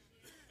fishing.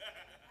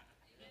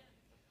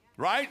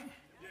 Right?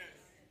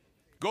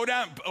 Go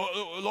down.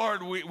 Oh,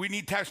 Lord, we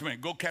need tax money.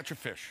 Go catch a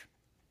fish.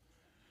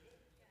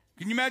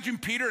 Can you imagine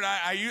Peter? And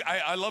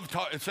I love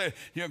talking. Say,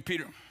 you know,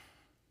 Peter.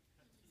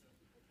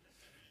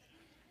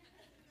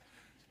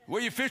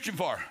 What are you fishing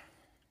for?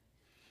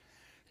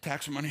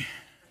 Tax money.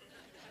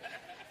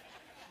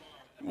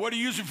 What are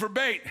you using for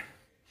bait?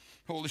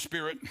 Holy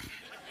Spirit.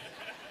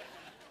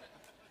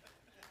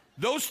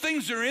 Those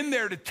things are in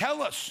there to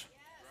tell us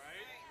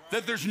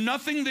that there's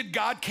nothing that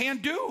God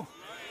can't do.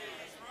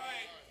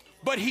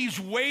 But he's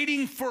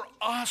waiting for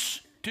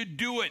us to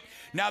do it.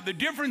 Now, the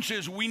difference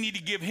is we need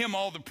to give him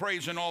all the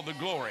praise and all the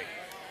glory.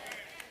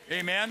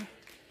 Amen?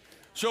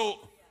 So,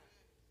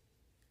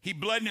 he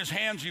bled in his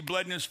hands, he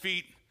bled in his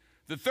feet.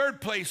 The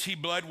third place he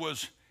bled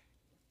was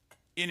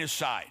in his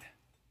side.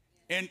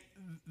 And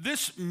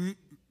this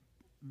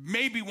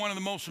may be one of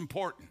the most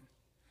important.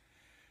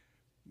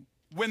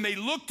 When they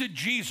looked at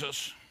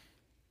Jesus,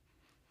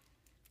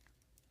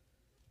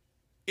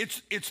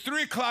 it's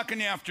 3 o'clock in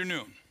the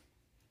afternoon.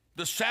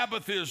 The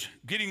Sabbath is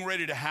getting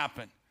ready to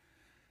happen.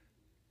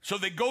 So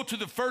they go to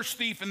the first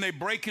thief and they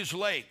break his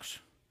legs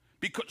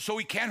so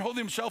he can't hold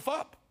himself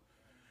up.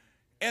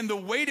 And the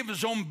weight of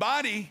his own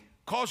body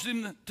caused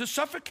him to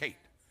suffocate.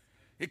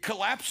 It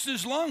collapsed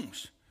his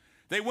lungs.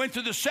 They went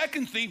to the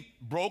second thief,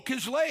 broke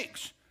his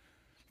legs.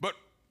 But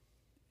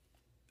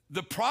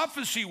the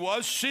prophecy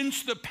was,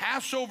 since the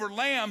Passover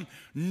lamb,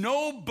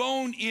 no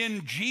bone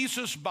in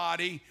Jesus'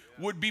 body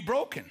would be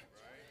broken.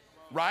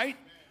 Right?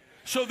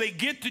 So they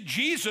get to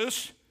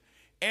Jesus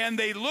and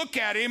they look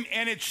at him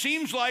and it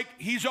seems like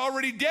he's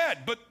already dead.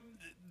 But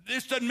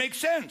this doesn't make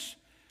sense.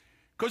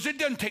 Because it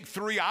doesn't take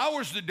 3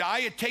 hours to die,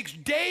 it takes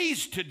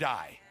days to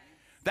die.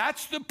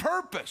 That's the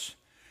purpose.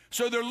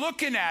 So they're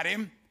looking at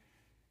him,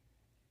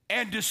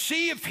 and to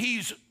see if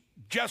he's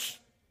just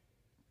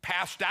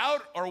passed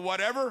out or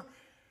whatever,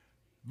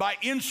 by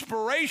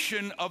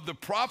inspiration of the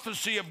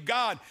prophecy of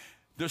God,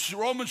 the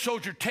Roman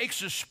soldier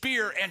takes a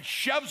spear and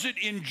shoves it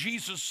in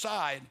Jesus'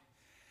 side,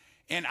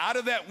 and out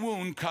of that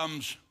wound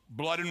comes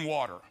blood and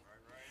water.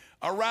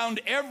 Around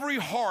every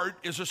heart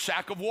is a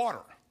sack of water.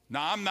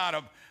 Now, I'm not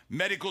a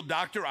medical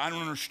doctor. I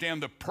don't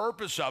understand the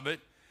purpose of it.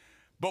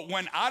 But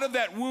when out of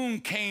that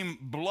wound came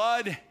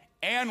blood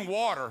and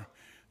water,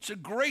 it's a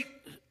great,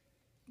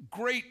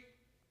 great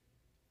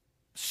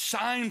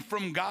sign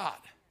from God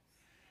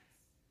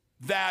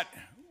that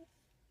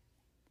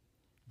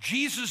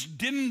Jesus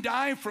didn't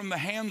die from the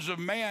hands of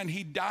man.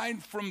 He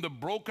died from the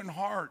broken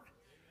heart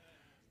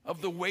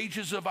of the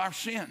wages of our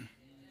sin.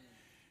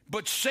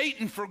 But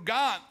Satan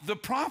forgot the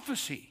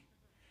prophecy.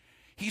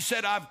 He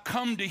said, I've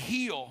come to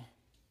heal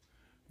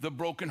the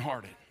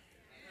brokenhearted.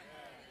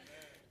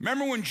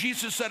 Remember when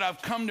Jesus said,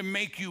 I've come to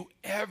make you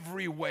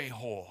every way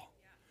whole.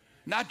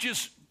 Not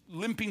just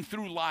limping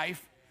through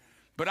life,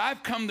 but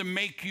I've come to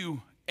make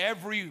you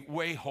every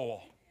way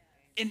whole.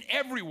 In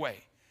every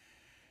way.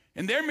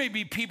 And there may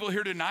be people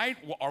here tonight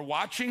are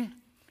watching,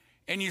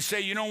 and you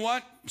say, you know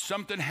what?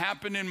 Something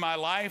happened in my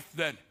life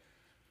that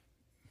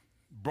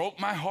broke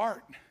my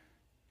heart,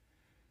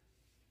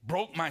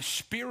 broke my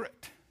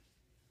spirit.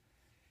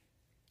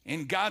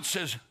 And God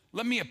says,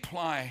 let me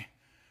apply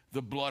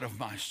the blood of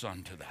my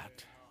son to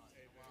that.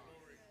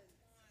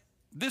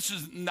 This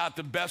is not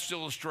the best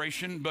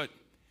illustration, but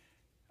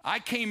I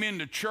came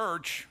into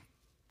church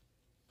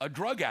a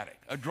drug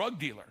addict, a drug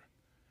dealer.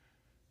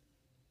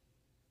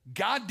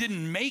 God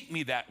didn't make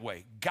me that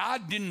way.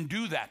 God didn't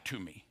do that to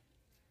me.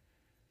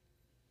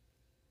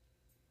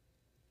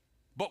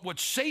 But what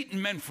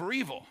Satan meant for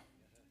evil,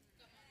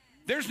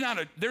 there's not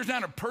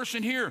a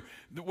person here,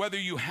 whether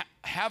you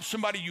have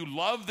somebody you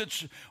love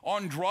that's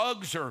on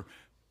drugs, or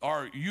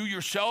you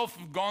yourself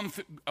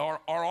have are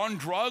on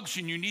drugs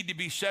and you need to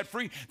be set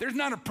free. There's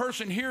not a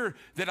person here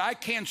that I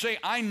can't say,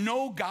 I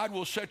know God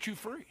will set you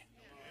free.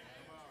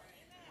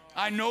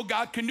 I know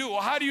God can do it.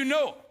 Well, how do you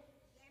know?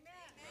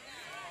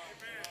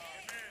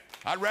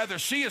 I'd rather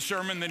see a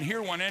sermon than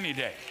hear one any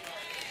day.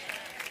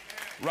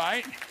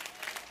 Right?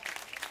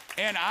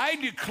 And I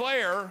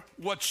declare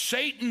what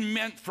Satan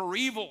meant for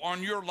evil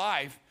on your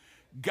life,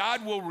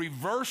 God will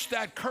reverse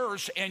that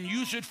curse and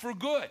use it for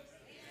good.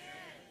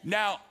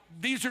 Now,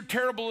 these are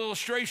terrible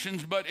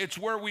illustrations, but it's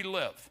where we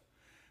live.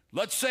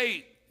 Let's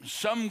say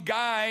some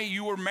guy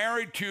you were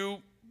married to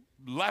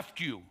left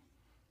you,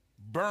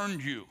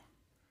 burned you.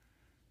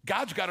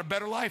 God's got a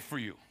better life for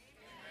you.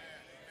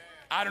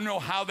 I don't know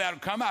how that'll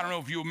come. I don't know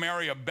if you'll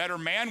marry a better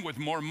man with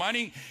more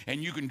money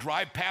and you can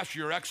drive past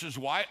your ex's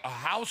wife, a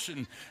house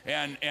and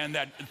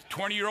that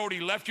 20-year-old he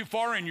left you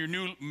for in your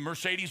new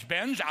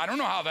Mercedes-Benz. I don't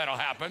know how that'll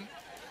happen.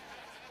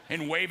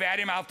 And wave at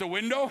him out the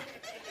window.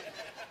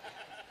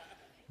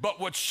 But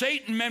what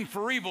Satan meant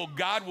for evil,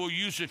 God will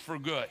use it for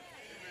good.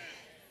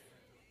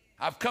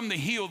 I've come to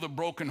heal the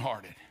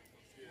brokenhearted.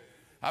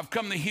 I've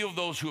come to heal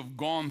those who have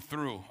gone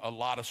through a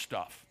lot of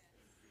stuff.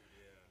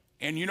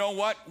 And you know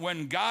what?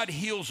 When God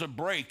heals a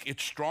break,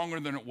 it's stronger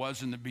than it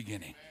was in the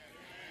beginning.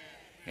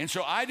 And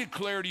so I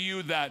declare to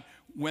you that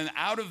when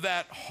out of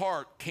that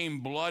heart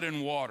came blood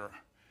and water,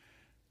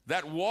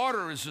 that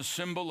water is a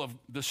symbol of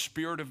the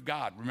Spirit of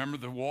God. Remember,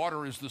 the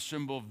water is the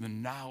symbol of the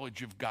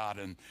knowledge of God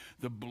and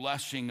the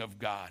blessing of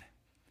God.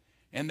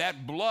 And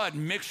that blood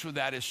mixed with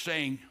that is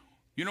saying,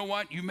 you know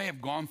what? You may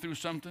have gone through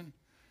something,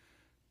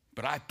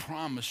 but I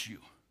promise you,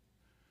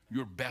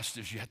 your best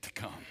is yet to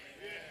come.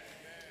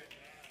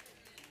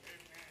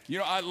 You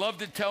know, I love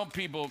to tell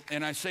people,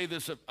 and I say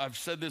this, I've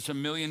said this a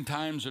million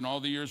times in all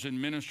the years in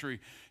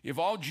ministry, if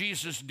all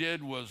Jesus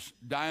did was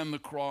die on the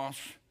cross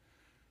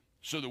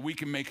so that we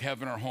can make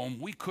heaven our home,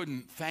 we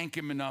couldn't thank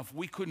him enough,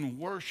 we couldn't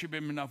worship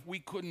him enough, we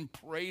couldn't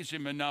praise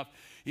him enough.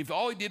 If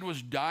all he did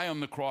was die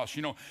on the cross,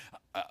 you know,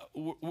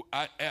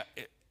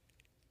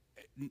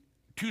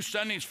 2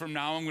 Sundays from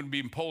now, I'm going to be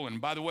in Poland.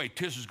 By the way,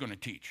 Tiz is going to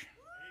teach.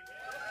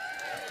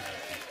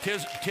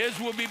 Tiz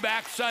will be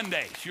back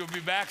Sunday. She'll be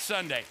back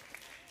Sunday.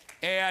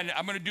 And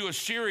I'm going to do a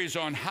series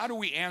on how do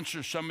we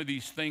answer some of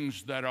these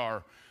things that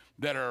are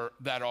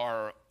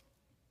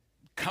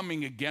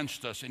coming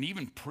against us, and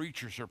even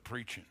preachers are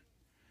preaching.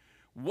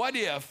 What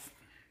if,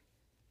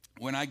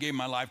 when I gave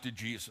my life to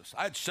Jesus,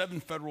 I had 7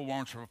 federal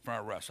warrants for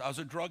arrest. I was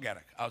a drug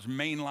addict. I was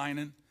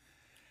mainlining.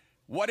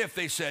 What if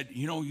they said,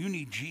 you know, you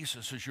need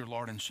Jesus as your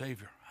Lord and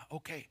Savior?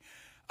 Okay,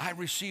 I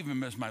receive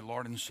him as my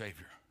Lord and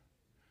Savior.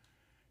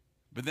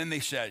 But then they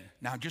said,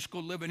 now just go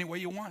live any way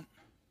you want.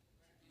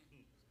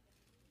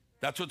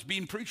 That's what's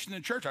being preached in the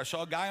church. I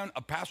saw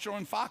a pastor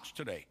on Fox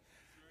today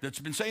that's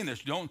been saying this.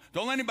 Don't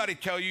let anybody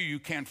tell you you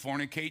can't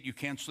fornicate, you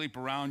can't sleep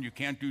around, you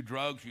can't do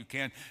drugs, you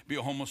can't be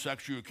a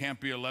homosexual, you can't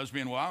be a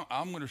lesbian. Well,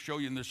 I'm going to show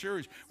you in this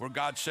series where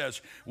God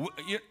says,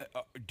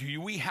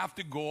 do we have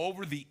to go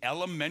over the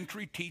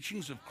elementary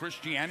teachings of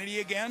Christianity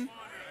again?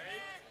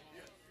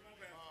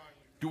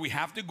 Do we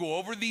have to go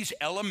over these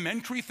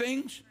elementary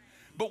things?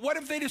 But what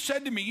if they just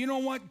said to me, you know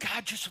what?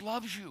 God just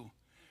loves you.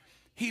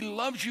 He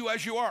loves you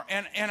as you are.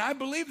 And I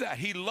believe that.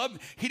 He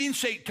didn't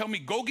say, tell me,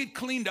 go get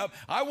cleaned up.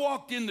 I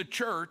walked in the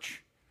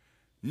church,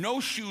 no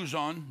shoes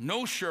on,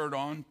 no shirt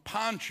on,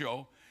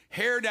 poncho,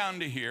 hair down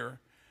to here,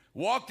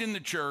 walked in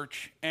the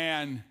church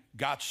and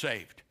got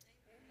saved.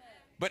 Amen.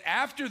 But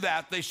after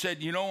that, they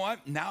said, you know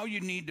what? Now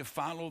you need to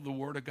follow the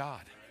word of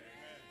God.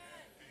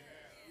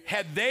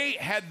 Had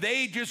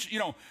they just, you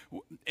know,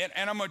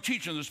 and I'm going to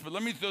teach on this, but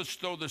let me just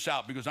throw this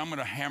out because I'm going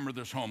to hammer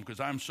this home because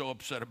I'm so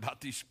upset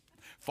about these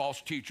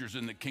false teachers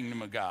in the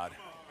kingdom of God.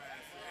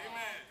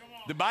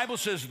 The Bible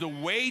says the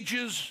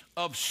wages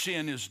of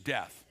sin is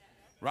death,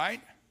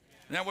 right?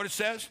 Isn't that what it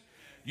says?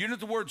 You know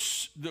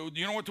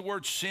what the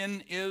word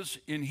sin is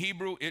in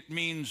Hebrew? It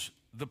means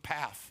the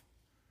path.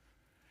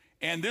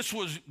 And this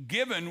was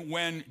given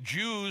when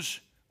Jews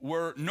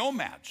were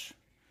nomads.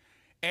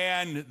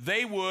 and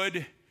they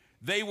would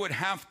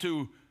have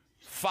to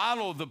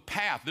follow the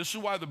path. This is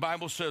why the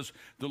Bible says,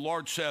 the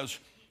Lord says,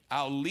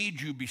 I'll lead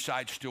you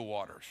beside still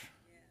waters.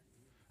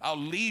 I'll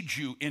lead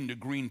you into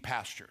green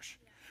pastures.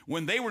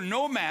 When they were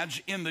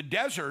nomads in the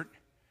desert,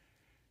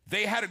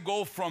 they had to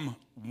go from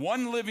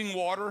one living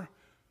water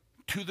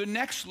to the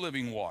next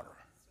living water.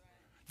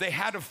 They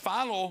had to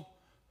follow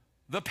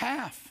the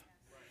path.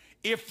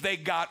 If they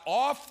got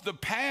off the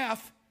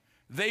path,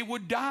 they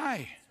would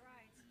die.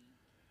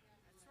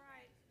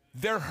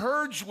 Their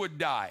herds would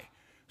die.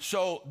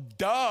 So,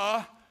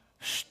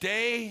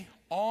 stay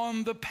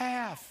on the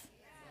path.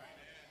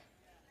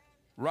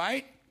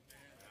 Right?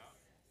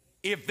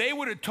 If they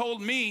would have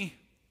told me,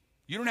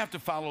 you don't have to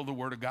follow the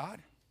Word of God.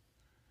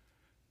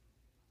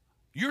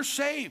 You're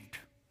saved.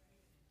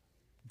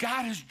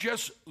 God is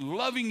just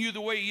loving you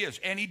the way He is.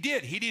 And He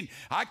did. He didn't.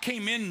 I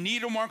came in,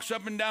 needle marks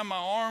up and down my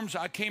arms.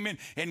 I came in,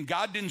 and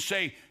God didn't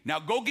say, now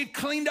go get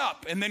cleaned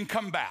up and then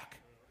come back.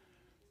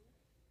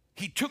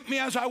 He took me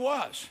as I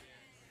was.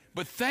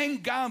 But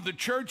thank God the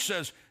church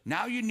says,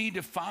 now you need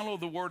to follow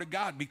the Word of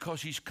God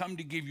because He's come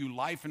to give you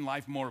life and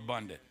life more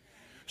abundant.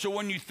 So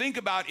when you think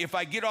about, if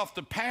I get off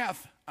the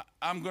path,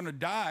 I'm going to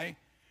die.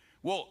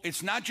 Well,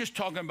 it's not just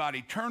talking about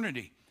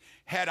eternity.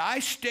 Had I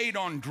stayed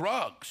on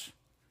drugs,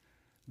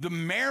 the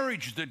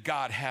marriage that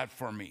God had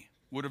for me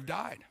would have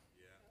died.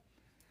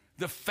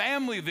 The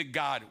family that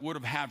God would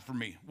have had for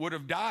me would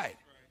have died.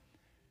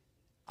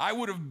 I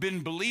would have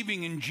been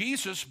believing in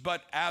Jesus,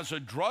 but as a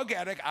drug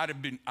addict, I'd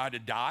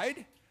have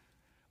died,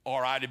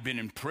 or I'd have been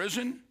in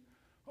prison,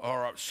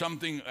 or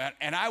something,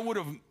 and I would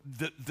have,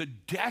 the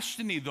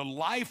destiny, the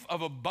life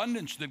of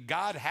abundance that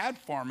God had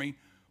for me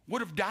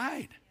would have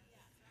died.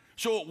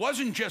 So it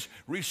wasn't just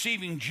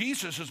receiving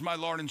Jesus as my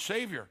Lord and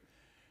Savior.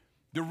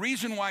 The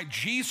reason why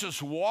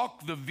Jesus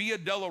walked the Via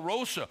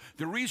Dolorosa,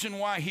 the reason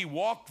why He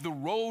walked the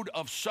road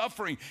of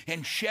suffering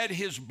and shed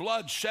His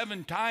blood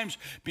 7 times,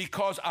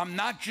 because I'm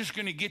not just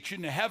going to get you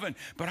into heaven,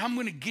 but I'm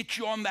going to get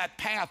you on that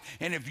path.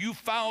 And if you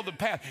follow the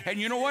path, and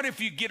you know what? If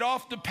you get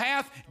off the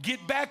path,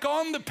 get back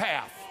on the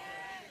path.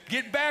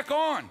 Get back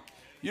on.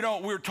 You know,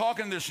 we were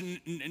talking this,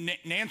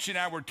 Nancy and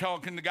I were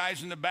talking, the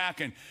guys in the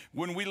back, and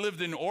when we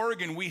lived in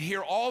Oregon, we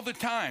hear all the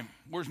time,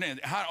 where's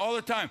Nancy? All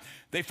the time,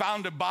 they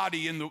found a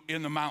body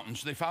in the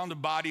mountains. They found a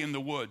body in the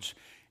woods.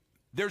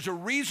 There's a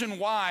reason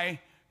why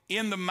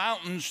in the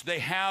mountains they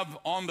have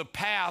on the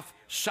path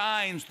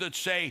signs that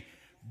say,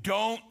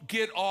 don't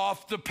get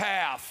off the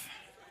path.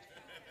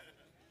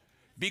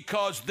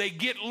 Because they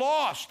get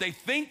lost. They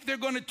think they're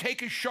going to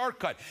take a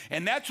shortcut.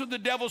 And that's what the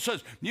devil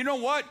says. You know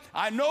what?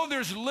 I know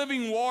there's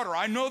living water.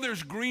 I know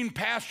there's green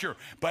pasture.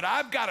 But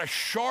I've got a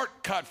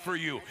shortcut for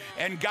you.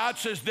 And God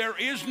says there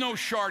is no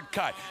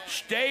shortcut.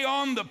 Stay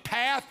on the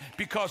path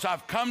because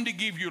I've come to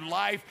give you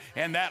life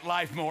and that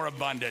life more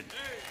abundant.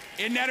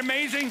 Isn't that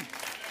amazing?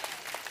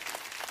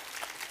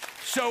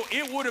 So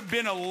it would have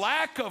been a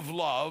lack of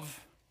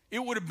love. It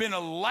would have been a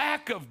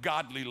lack of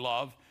godly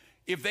love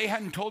if they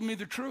hadn't told me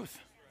the truth.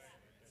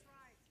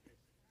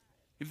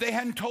 If they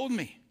hadn't told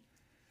me,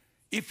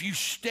 if you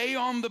stay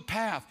on the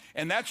path,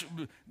 and that's,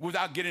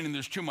 without getting into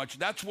this too much,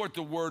 that's what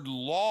the word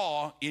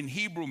law in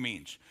Hebrew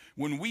means.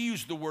 When we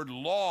use the word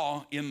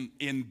law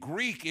in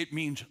Greek, it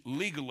means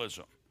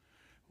legalism.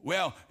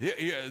 Well,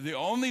 the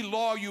only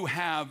law you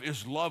have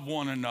is love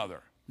one another.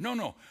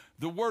 No.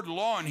 The word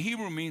law in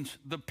Hebrew means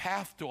the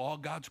path to all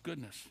God's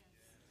goodness.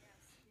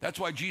 That's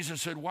why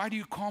Jesus said, why do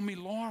you call me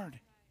Lord?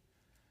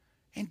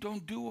 And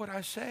don't do what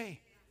I say.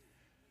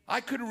 I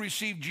could have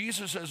received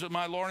Jesus as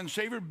my Lord and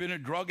Savior, been a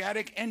drug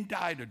addict, and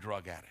died a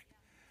drug addict.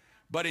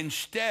 But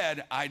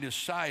instead, I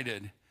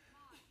decided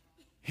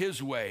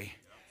His way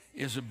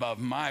is above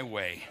my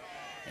way,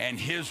 and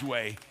His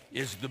way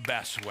is the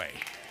best way.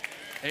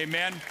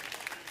 Amen?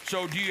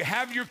 So do you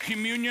have your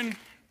communion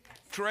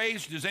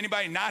trays? Does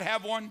anybody not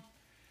have one?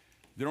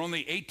 They're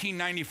only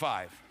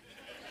 $18.95.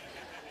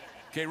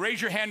 Okay,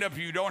 raise your hand up if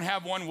you don't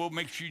have one. We'll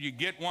make sure you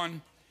get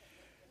one.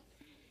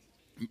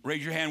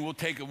 Raise your hand. We'll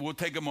take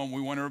a moment.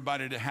 We want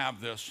everybody to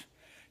have this.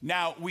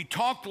 Now, we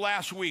talked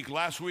last week.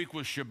 Last week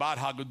was Shabbat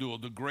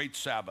Hagadol, the great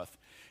Sabbath.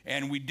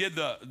 And we did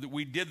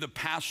the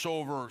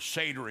Passover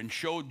Seder and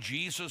showed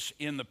Jesus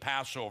in the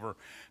Passover.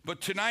 But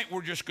tonight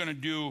we're just going to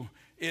do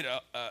it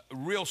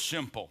real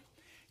simple.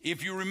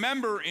 If you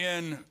remember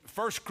in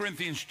 1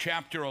 Corinthians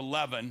chapter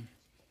 11,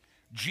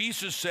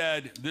 Jesus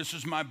said, this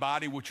is my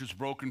body which is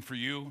broken for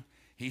you.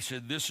 He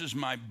said, this is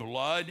my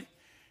blood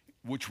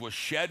which was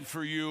shed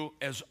for you.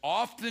 As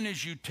often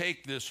as you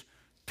take this,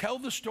 tell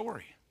the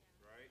story.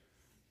 Right.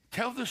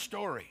 Tell the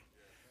story.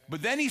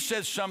 But then he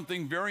says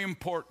something very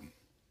important.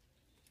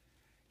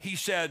 He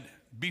said,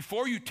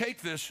 before you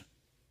take this,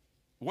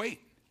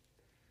 wait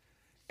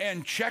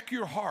and check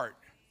your heart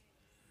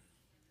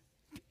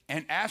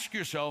and ask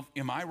yourself,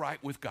 am I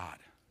right with God?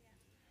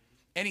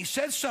 And he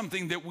says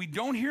something that we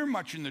don't hear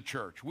much in the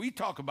church. We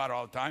talk about it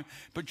all the time,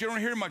 but you don't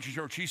hear much in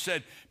church. He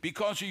said,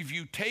 because if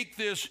you take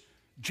this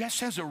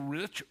just as a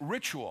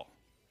ritual,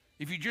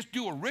 if you just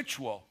do a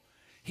ritual,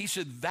 he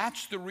said,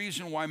 that's the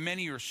reason why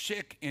many are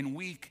sick and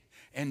weak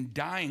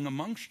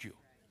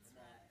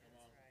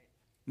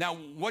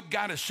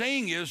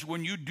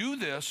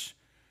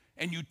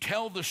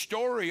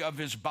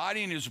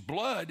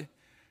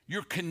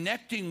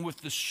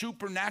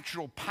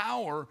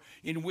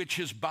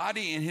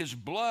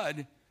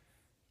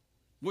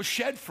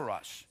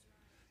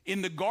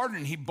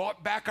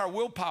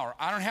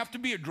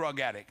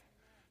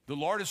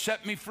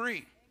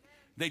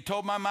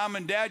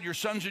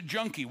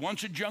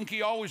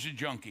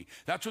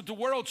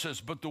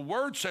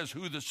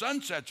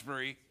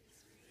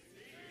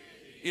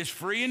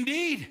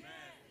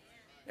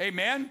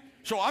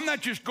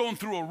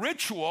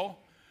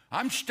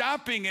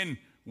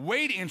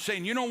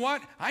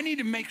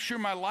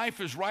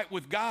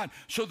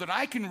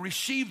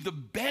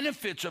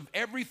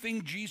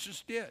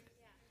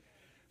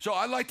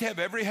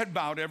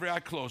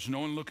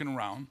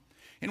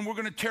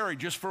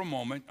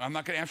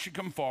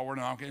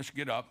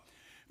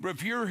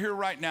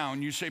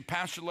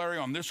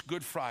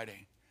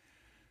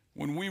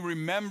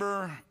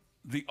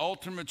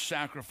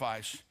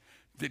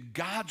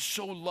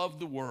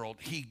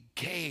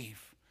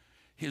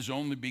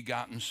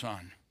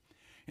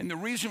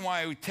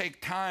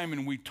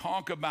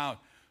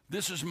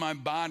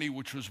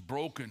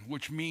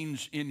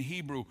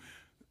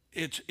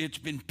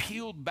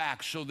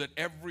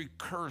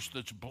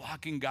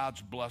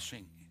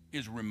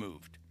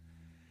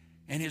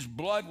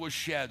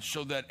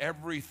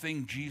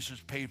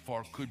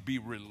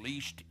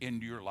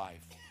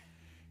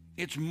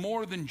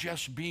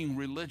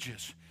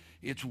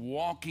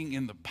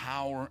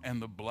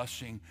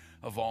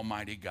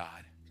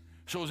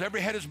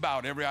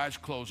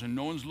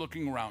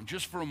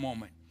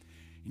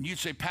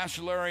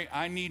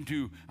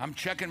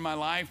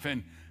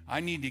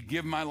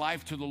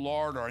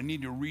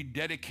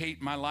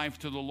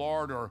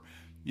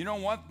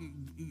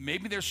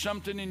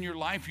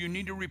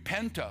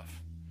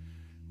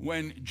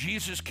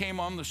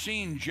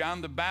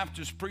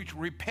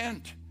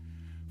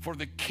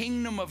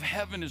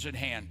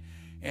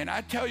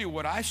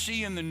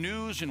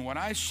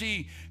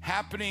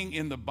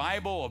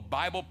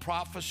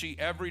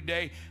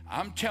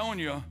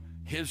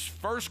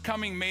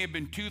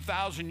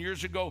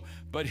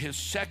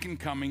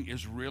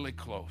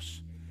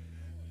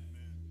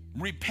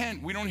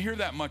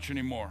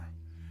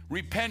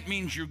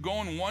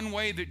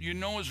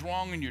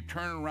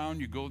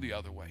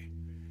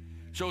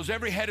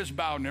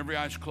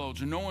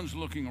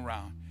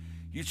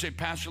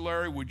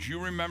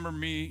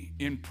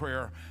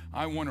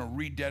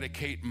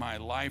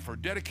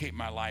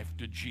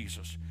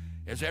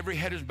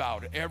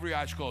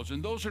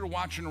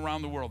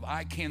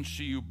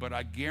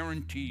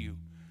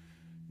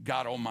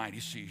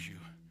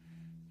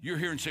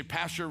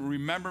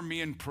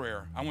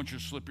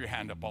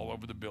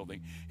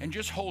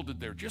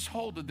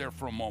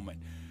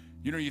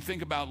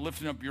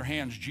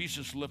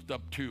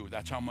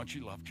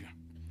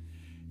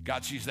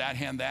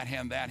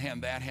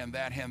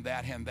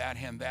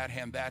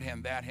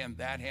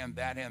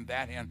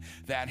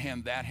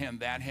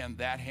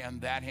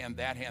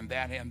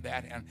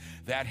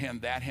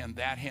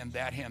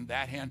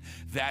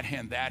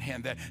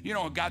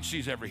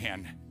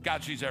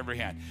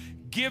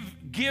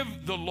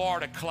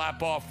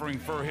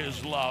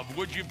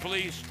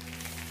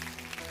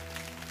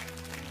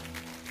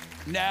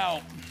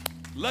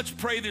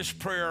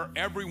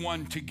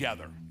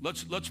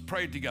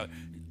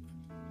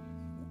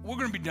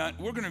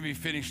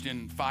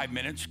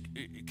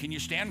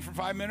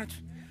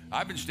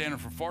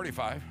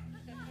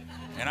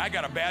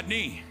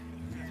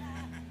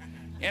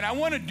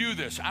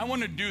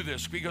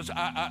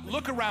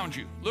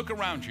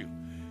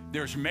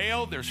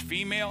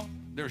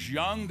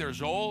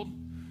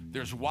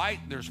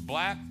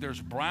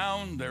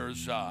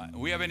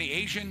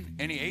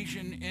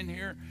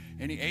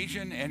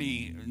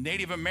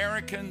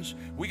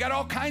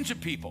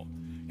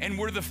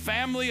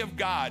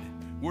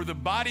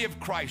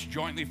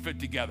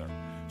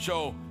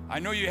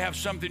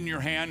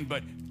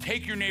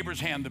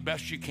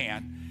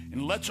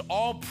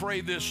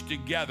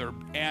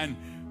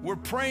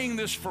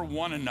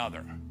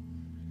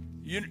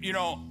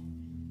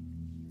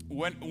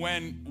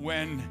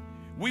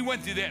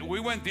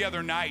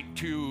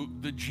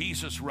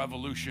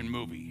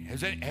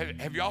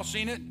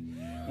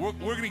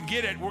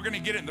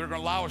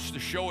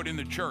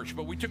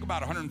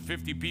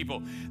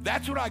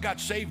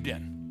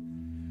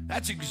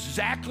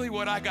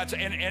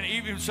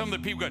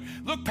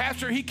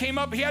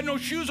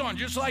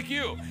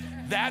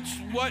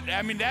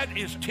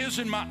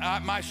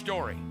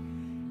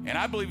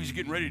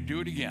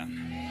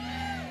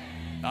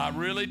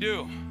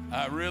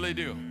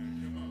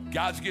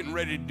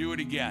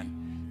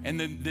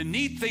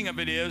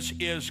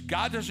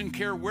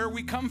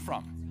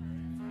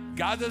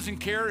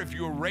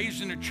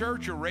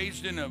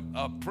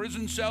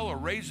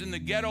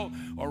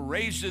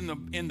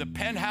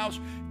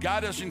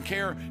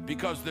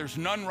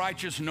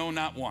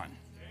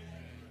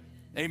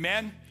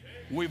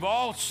We've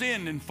all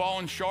sinned and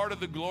fallen short of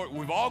the glory.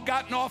 We've all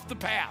gotten off the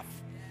path.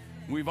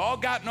 We've all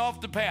gotten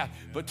off the path.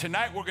 But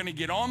tonight we're going to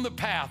get on the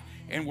path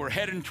and we're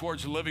heading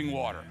towards living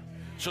water.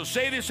 So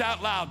say this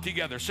out loud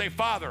together. Say,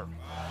 Father,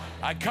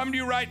 I come to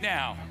you right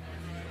now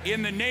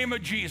in the name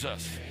of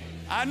Jesus.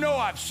 I know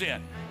I've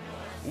sinned.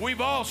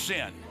 We've all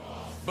sinned.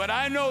 But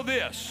I know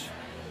this.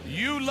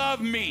 You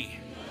love me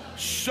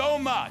so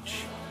much.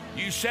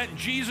 You sent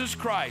Jesus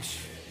Christ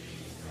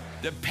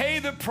to pay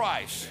the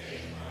price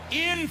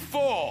in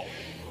full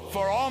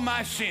for all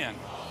my sin.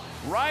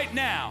 Right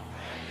now,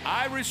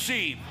 I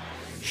receive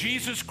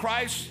Jesus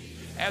Christ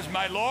as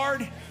my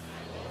Lord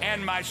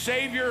and my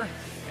Savior.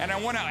 And I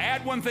want to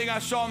add one thing I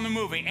saw in the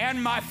movie,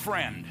 and my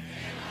friend.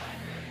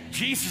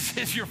 Jesus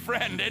is your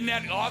friend. Isn't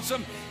that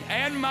awesome?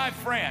 And my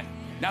friend.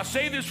 Now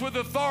say this with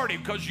authority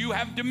because you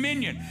have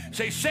dominion.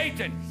 Say,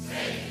 Satan,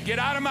 get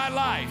out of my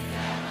life.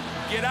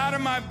 Get out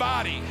of my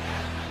body.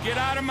 Get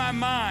out of my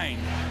mind.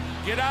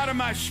 Get out of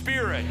my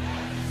spirit.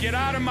 Get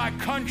out of my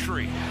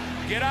country.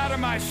 Get out of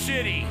my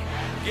city.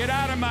 Get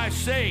out of my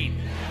state.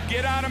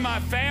 Get out of my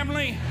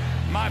family,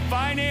 my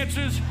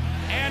finances,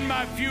 and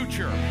my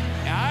future.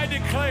 And I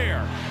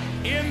declare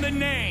in the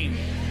name,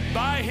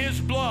 by his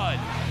blood,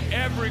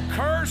 every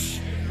curse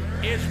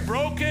is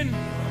broken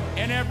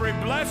and every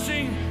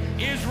blessing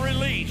is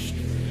released.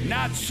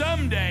 Not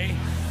someday,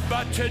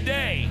 but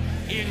today.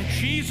 In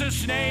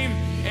Jesus' name,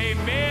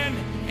 amen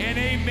and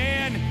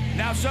amen.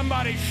 Now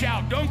somebody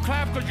shout. Don't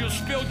clap because you'll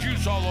spill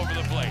juice all over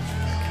the place.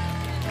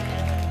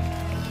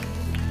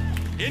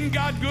 Isn't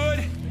God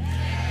good?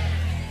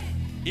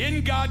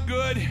 Isn't God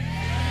good?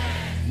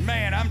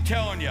 Man, I'm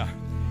telling you.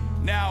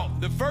 Now,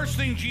 the first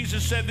thing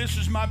Jesus said, this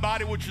is my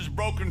body which is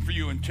broken for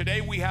you. And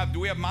today do we have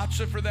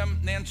matzah for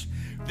them, Nance?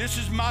 This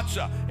is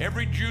matzah.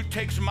 Every Jew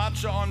takes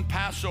matzah on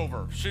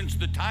Passover. Since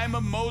the time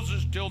of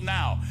Moses till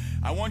now,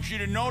 I want you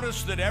to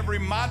notice that every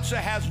matzah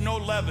has no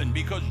leaven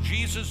because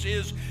Jesus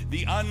is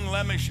the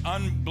unblemished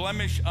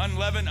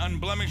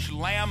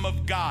Lamb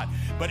of God.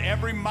 But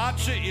every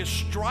matzah is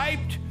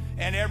striped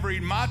and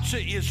every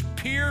matzah is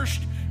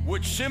pierced,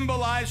 which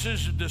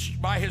symbolizes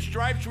by his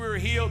stripes we were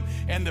healed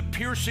and the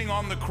piercing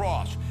on the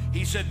cross.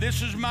 He said,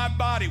 this is my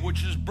body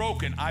which is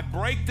broken. I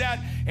break that,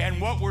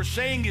 and what we're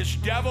saying is,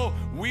 devil,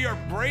 we are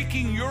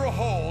breaking your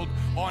hold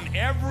on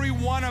every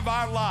one of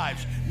our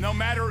lives, no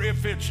matter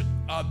if it's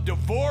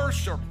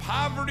divorce or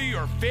poverty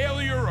or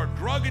failure or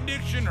drug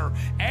addiction or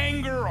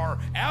anger or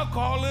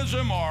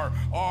alcoholism or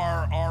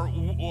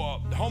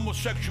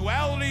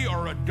homosexuality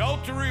or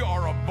adultery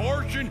or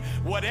abortion,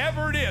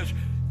 whatever it is.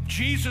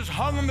 Jesus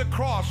hung on the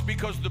cross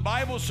because the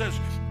Bible says,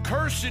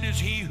 cursed is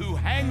he who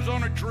hangs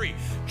on a tree.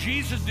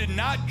 Jesus did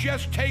not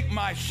just take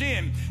my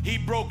sin. He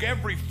broke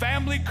every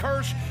family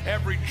curse,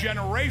 every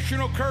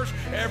generational curse,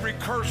 every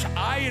curse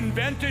I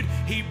invented.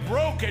 He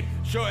broke it.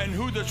 So, and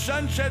who the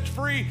Son sets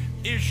free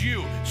is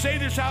you. Say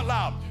this out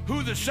loud.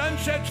 Who the Son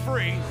sets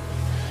free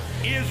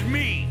is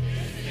me.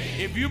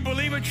 If you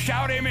believe it,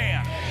 shout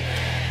amen.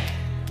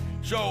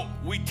 So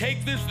we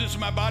take this is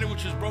my body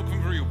which is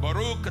broken for you.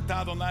 Baruch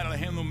atah Adonai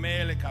Eloheinu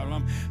melech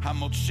haolam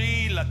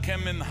hamotzi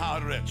lakem min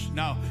haaretz.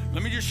 Now,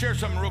 let me just share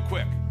something real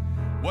quick.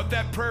 What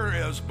that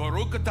prayer is,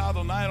 Baruch atah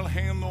Adonai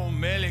Eloheinu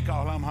melech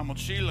haolam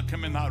hamotzi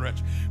lakem min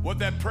haaretz. What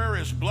that prayer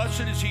is,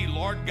 blessed is he,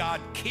 Lord God,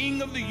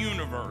 King of the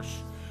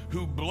universe,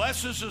 who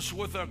blesses us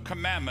with our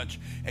commandments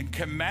and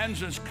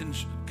commands us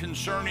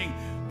concerning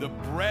the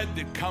bread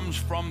that comes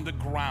from the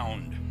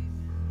ground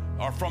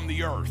or from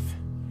the earth.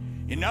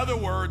 In other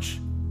words,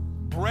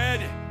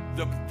 bread,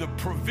 the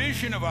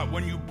provision of God,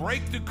 when you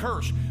break the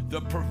curse,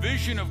 the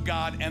provision of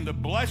God and the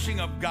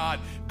blessing of God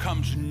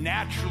comes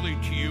naturally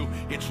to you.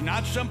 It's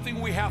not something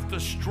we have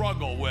to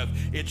struggle with.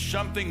 It's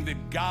something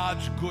that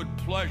God's good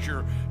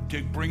pleasure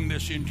to bring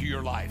this into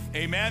your life.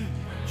 Amen?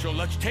 So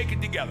let's take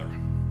it together.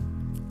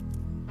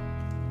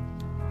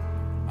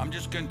 I'm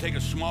just going to take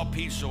a small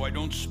piece so I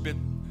don't spit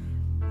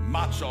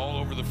matzah all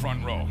over the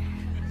front row.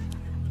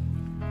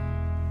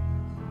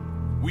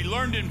 We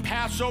learned in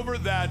Passover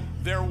that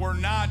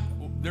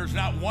there's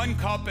not one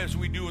cup as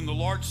we do in the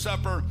Lord's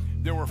Supper.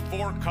 There were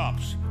 4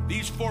 cups.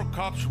 These 4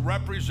 cups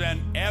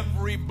represent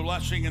every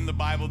blessing in the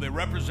Bible. They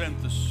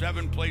represent the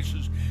 7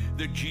 places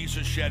that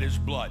Jesus shed his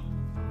blood.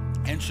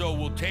 And so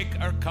we'll take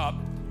our cup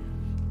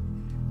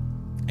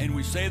and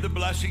we say the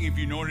blessing. If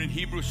you know it in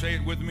Hebrew, say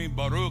it with me.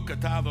 Baruch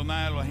atah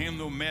Adonai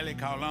Eloheinu melech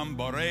haolam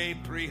borei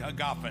pri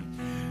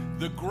hagafen.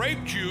 The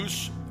grape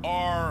juice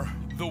or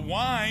the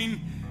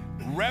wine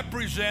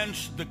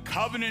represents the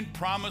covenant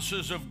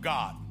promises of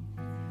God.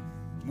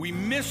 We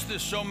miss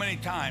this so many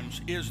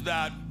times, is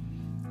that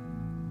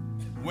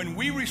when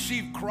we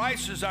receive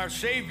Christ as our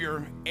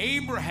Savior,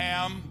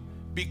 Abraham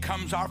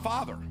becomes our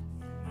father.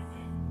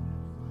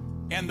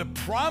 And the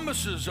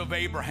promises of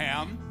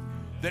Abraham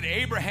that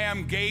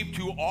Abraham gave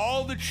to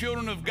all the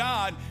children of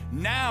God,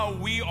 now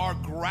we are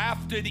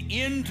grafted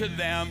into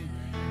them.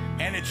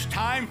 And it's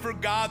time for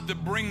God to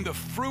bring the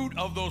fruit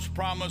of those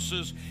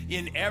promises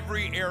in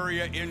every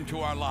area into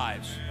our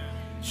lives.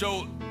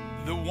 So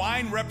the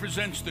wine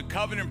represents the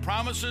covenant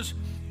promises,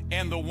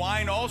 And the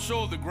wine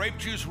also, the grape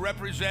juice,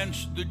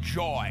 represents the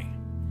joy.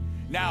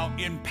 Now,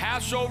 in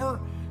Passover,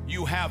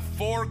 you have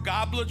 4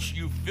 goblets.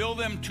 You fill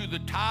them to the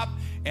top,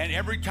 and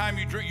every time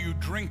you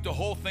drink the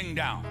whole thing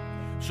down.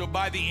 So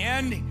by the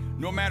end,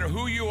 no matter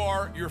who you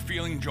are, you're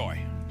feeling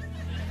joy.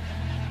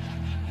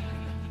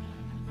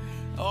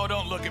 Oh,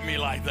 don't look at me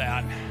like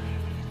that.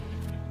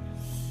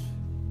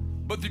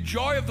 But the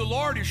joy of the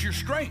Lord is your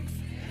strength.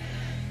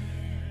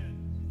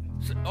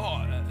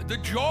 Oh, the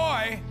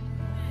joy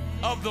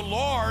of the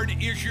Lord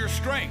is your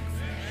strength.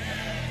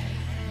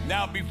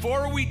 Now,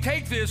 before we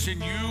take this and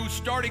you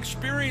start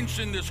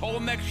experiencing this whole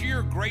next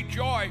year, great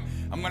joy,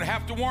 I'm going to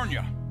have to warn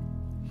you.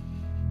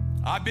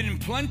 I've been in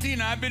plenty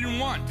and I've been in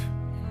want.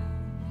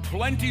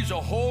 Plenty's a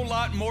whole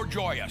lot more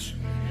joyous.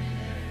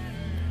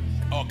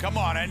 Oh, come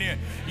on.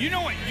 You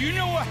know what? Do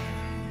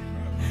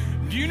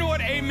you know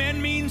what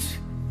amen means?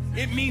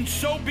 It means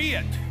so be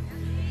it.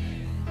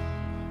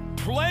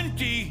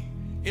 Plenty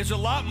is a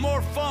lot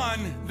more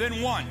fun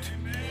than want.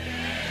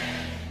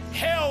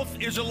 Health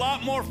is a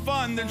lot more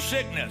fun than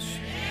sickness.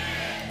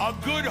 A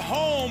good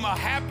home, a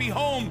happy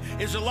home,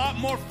 is a lot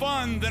more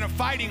fun than a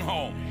fighting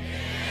home.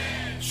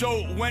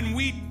 So when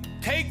we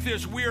take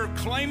this, we are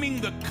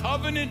claiming the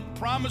covenant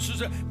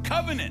promises.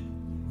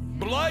 Covenant.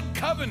 Blood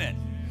covenant.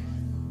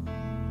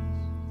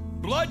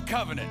 Blood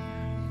covenant.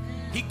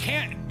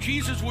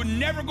 Jesus would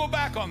never go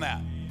back on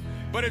that.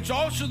 But it's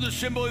also the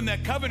symbol in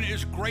that covenant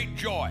is great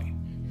joy.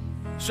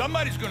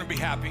 Somebody's going to be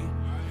happy.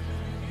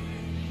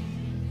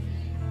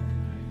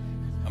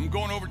 I'm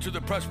going over to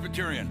the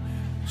Presbyterian.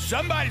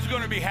 Somebody's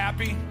going to be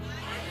happy.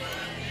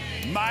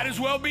 Might as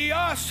well be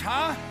us,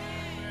 huh?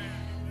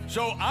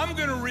 So I'm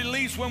going to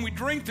release, when we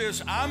drink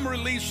this, I'm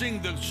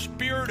releasing the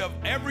spirit of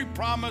every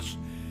promise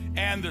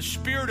and the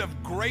spirit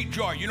of great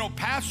joy. You know,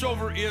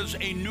 Passover is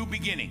a new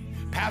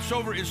beginning.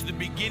 Passover is the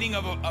beginning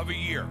of a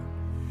year.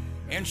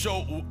 And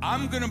so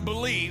I'm going to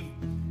believe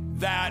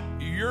that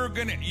you're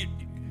going to,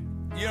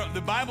 you know,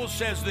 the Bible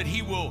says that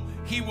he will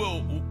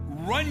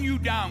run you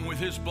down with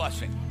his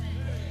blessing.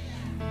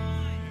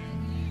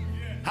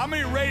 How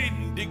many are ready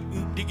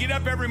to get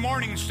up every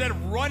morning instead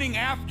of running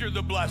after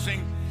the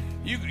blessing?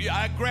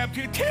 I grabbed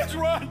you. Kids,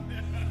 run!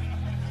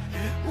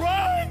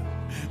 Run!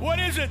 What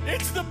is it?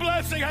 It's the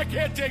blessing. I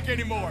can't take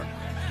anymore.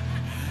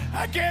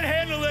 I can't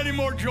handle any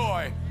more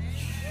joy.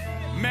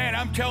 Man,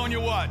 I'm telling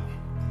you what.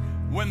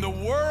 When the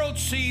world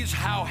sees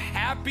how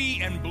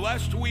happy and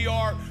blessed we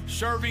are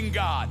serving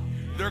God,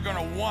 they're going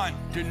to want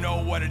to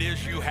know what it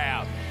is you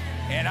have.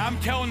 And I'm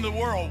telling the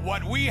world,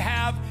 what we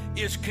have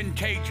is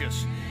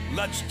contagious.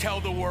 Let's tell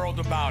the world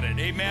about it.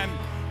 Amen.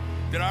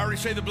 Did I already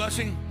say the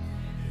blessing?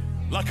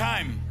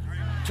 L'chaim,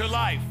 to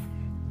life.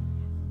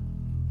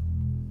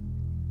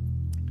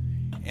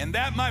 And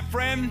that, my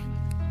friend,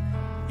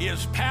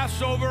 is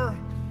Passover,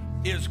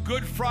 is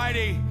Good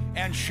Friday,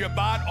 and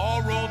Shabbat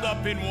all rolled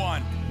up in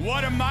one.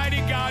 What a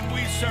mighty God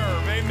we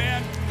serve.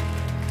 Amen.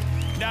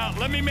 Now,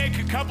 let me make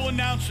a couple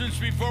announcements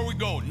before we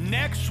go.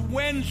 Next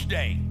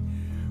Wednesday,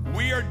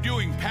 we are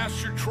doing,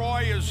 Pastor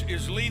Troy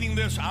is leading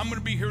this. I'm going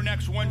to be here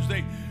next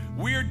Wednesday.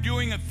 We are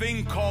doing a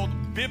thing called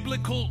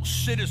biblical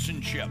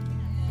citizenship.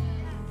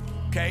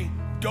 Okay?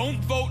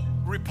 Don't vote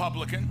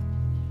Republican.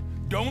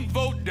 Don't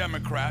vote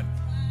Democrat.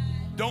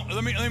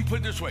 Let me put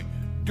it this way.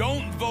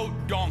 Don't vote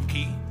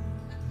donkey.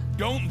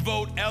 Don't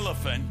vote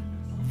elephant.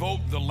 Vote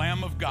the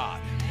Lamb of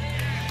God.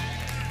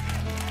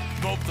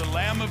 Vote the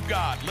Lamb of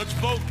God. Let's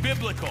vote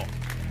biblical.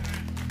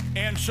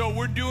 And so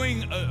we're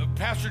doing,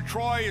 Pastor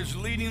Troy is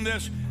leading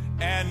this,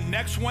 and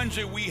next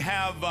Wednesday we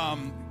have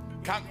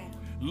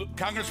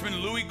Congressman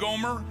Louis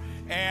Gohmert,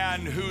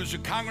 and who's a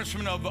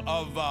congressman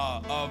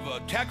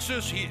of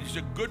Texas. He's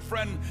a good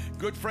friend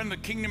of the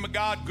Kingdom of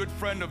God, good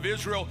friend of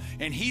Israel,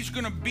 and he's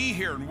going to be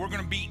here, and we're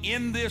going to be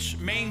in this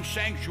main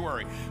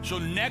sanctuary. So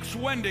next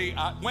Wednesday,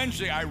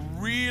 I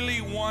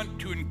really want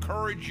to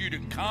encourage you to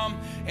come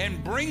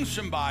and bring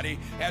somebody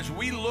as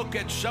we look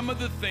at some of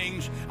the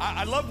things.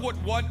 I love what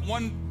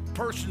one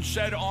person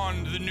said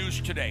on the news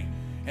today,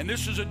 and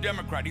this is a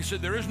Democrat. He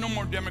said, there is no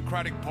more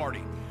Democratic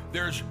Party.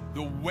 There's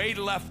the way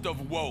left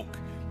of woke.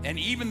 And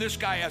even this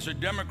guy, as a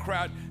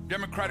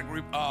Democratic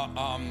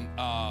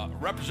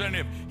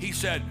representative, he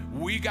said,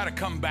 we got to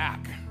come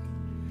back.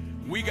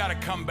 We got to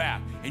come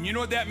back. And you know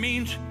what that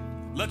means?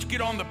 Let's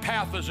get on the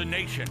path as a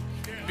nation,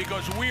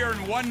 because we are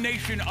in one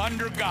nation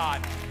under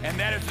God, and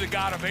that is the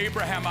God of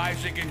Abraham,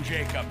 Isaac, and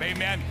Jacob.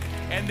 Amen.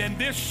 And then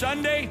this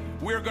Sunday,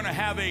 we're going to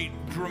have a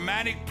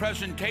dramatic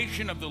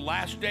presentation of the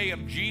last day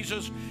of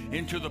Jesus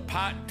into the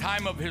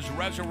time of his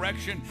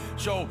resurrection.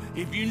 So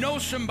if you know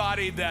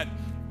somebody that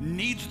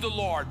needs the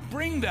Lord,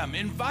 bring them,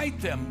 invite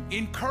them,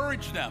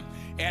 encourage them.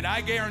 And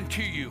I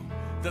guarantee you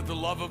that the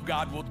love of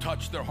God will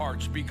touch their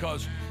hearts,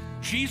 because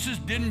Jesus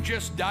didn't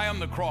just die on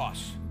the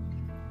cross.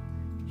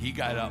 He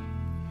got up.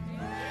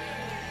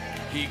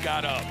 He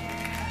got up.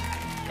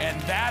 And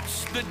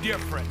that's the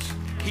difference.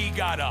 He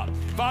got up.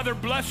 Father,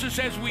 bless us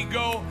as we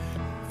go.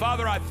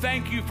 Father, I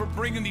thank you for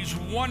bringing these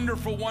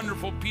wonderful,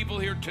 wonderful people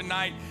here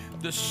tonight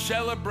to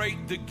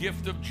celebrate the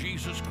gift of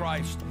Jesus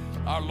Christ,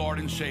 our Lord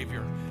and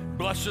Savior.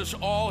 Bless us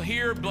all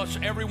here. Bless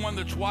everyone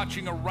that's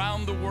watching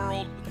around the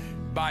world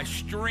by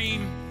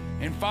stream.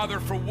 And Father,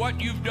 for what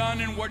you've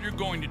done and what you're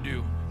going to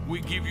do, we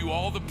give you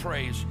all the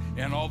praise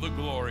and all the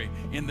glory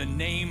in the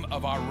name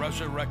of our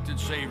resurrected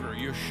Savior,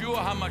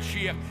 Yeshua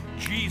HaMashiach,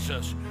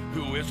 Jesus,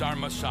 who is our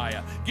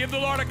Messiah. Give the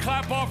Lord a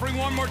clap offering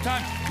one more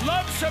time.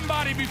 Love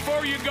somebody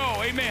before you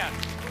go. Amen.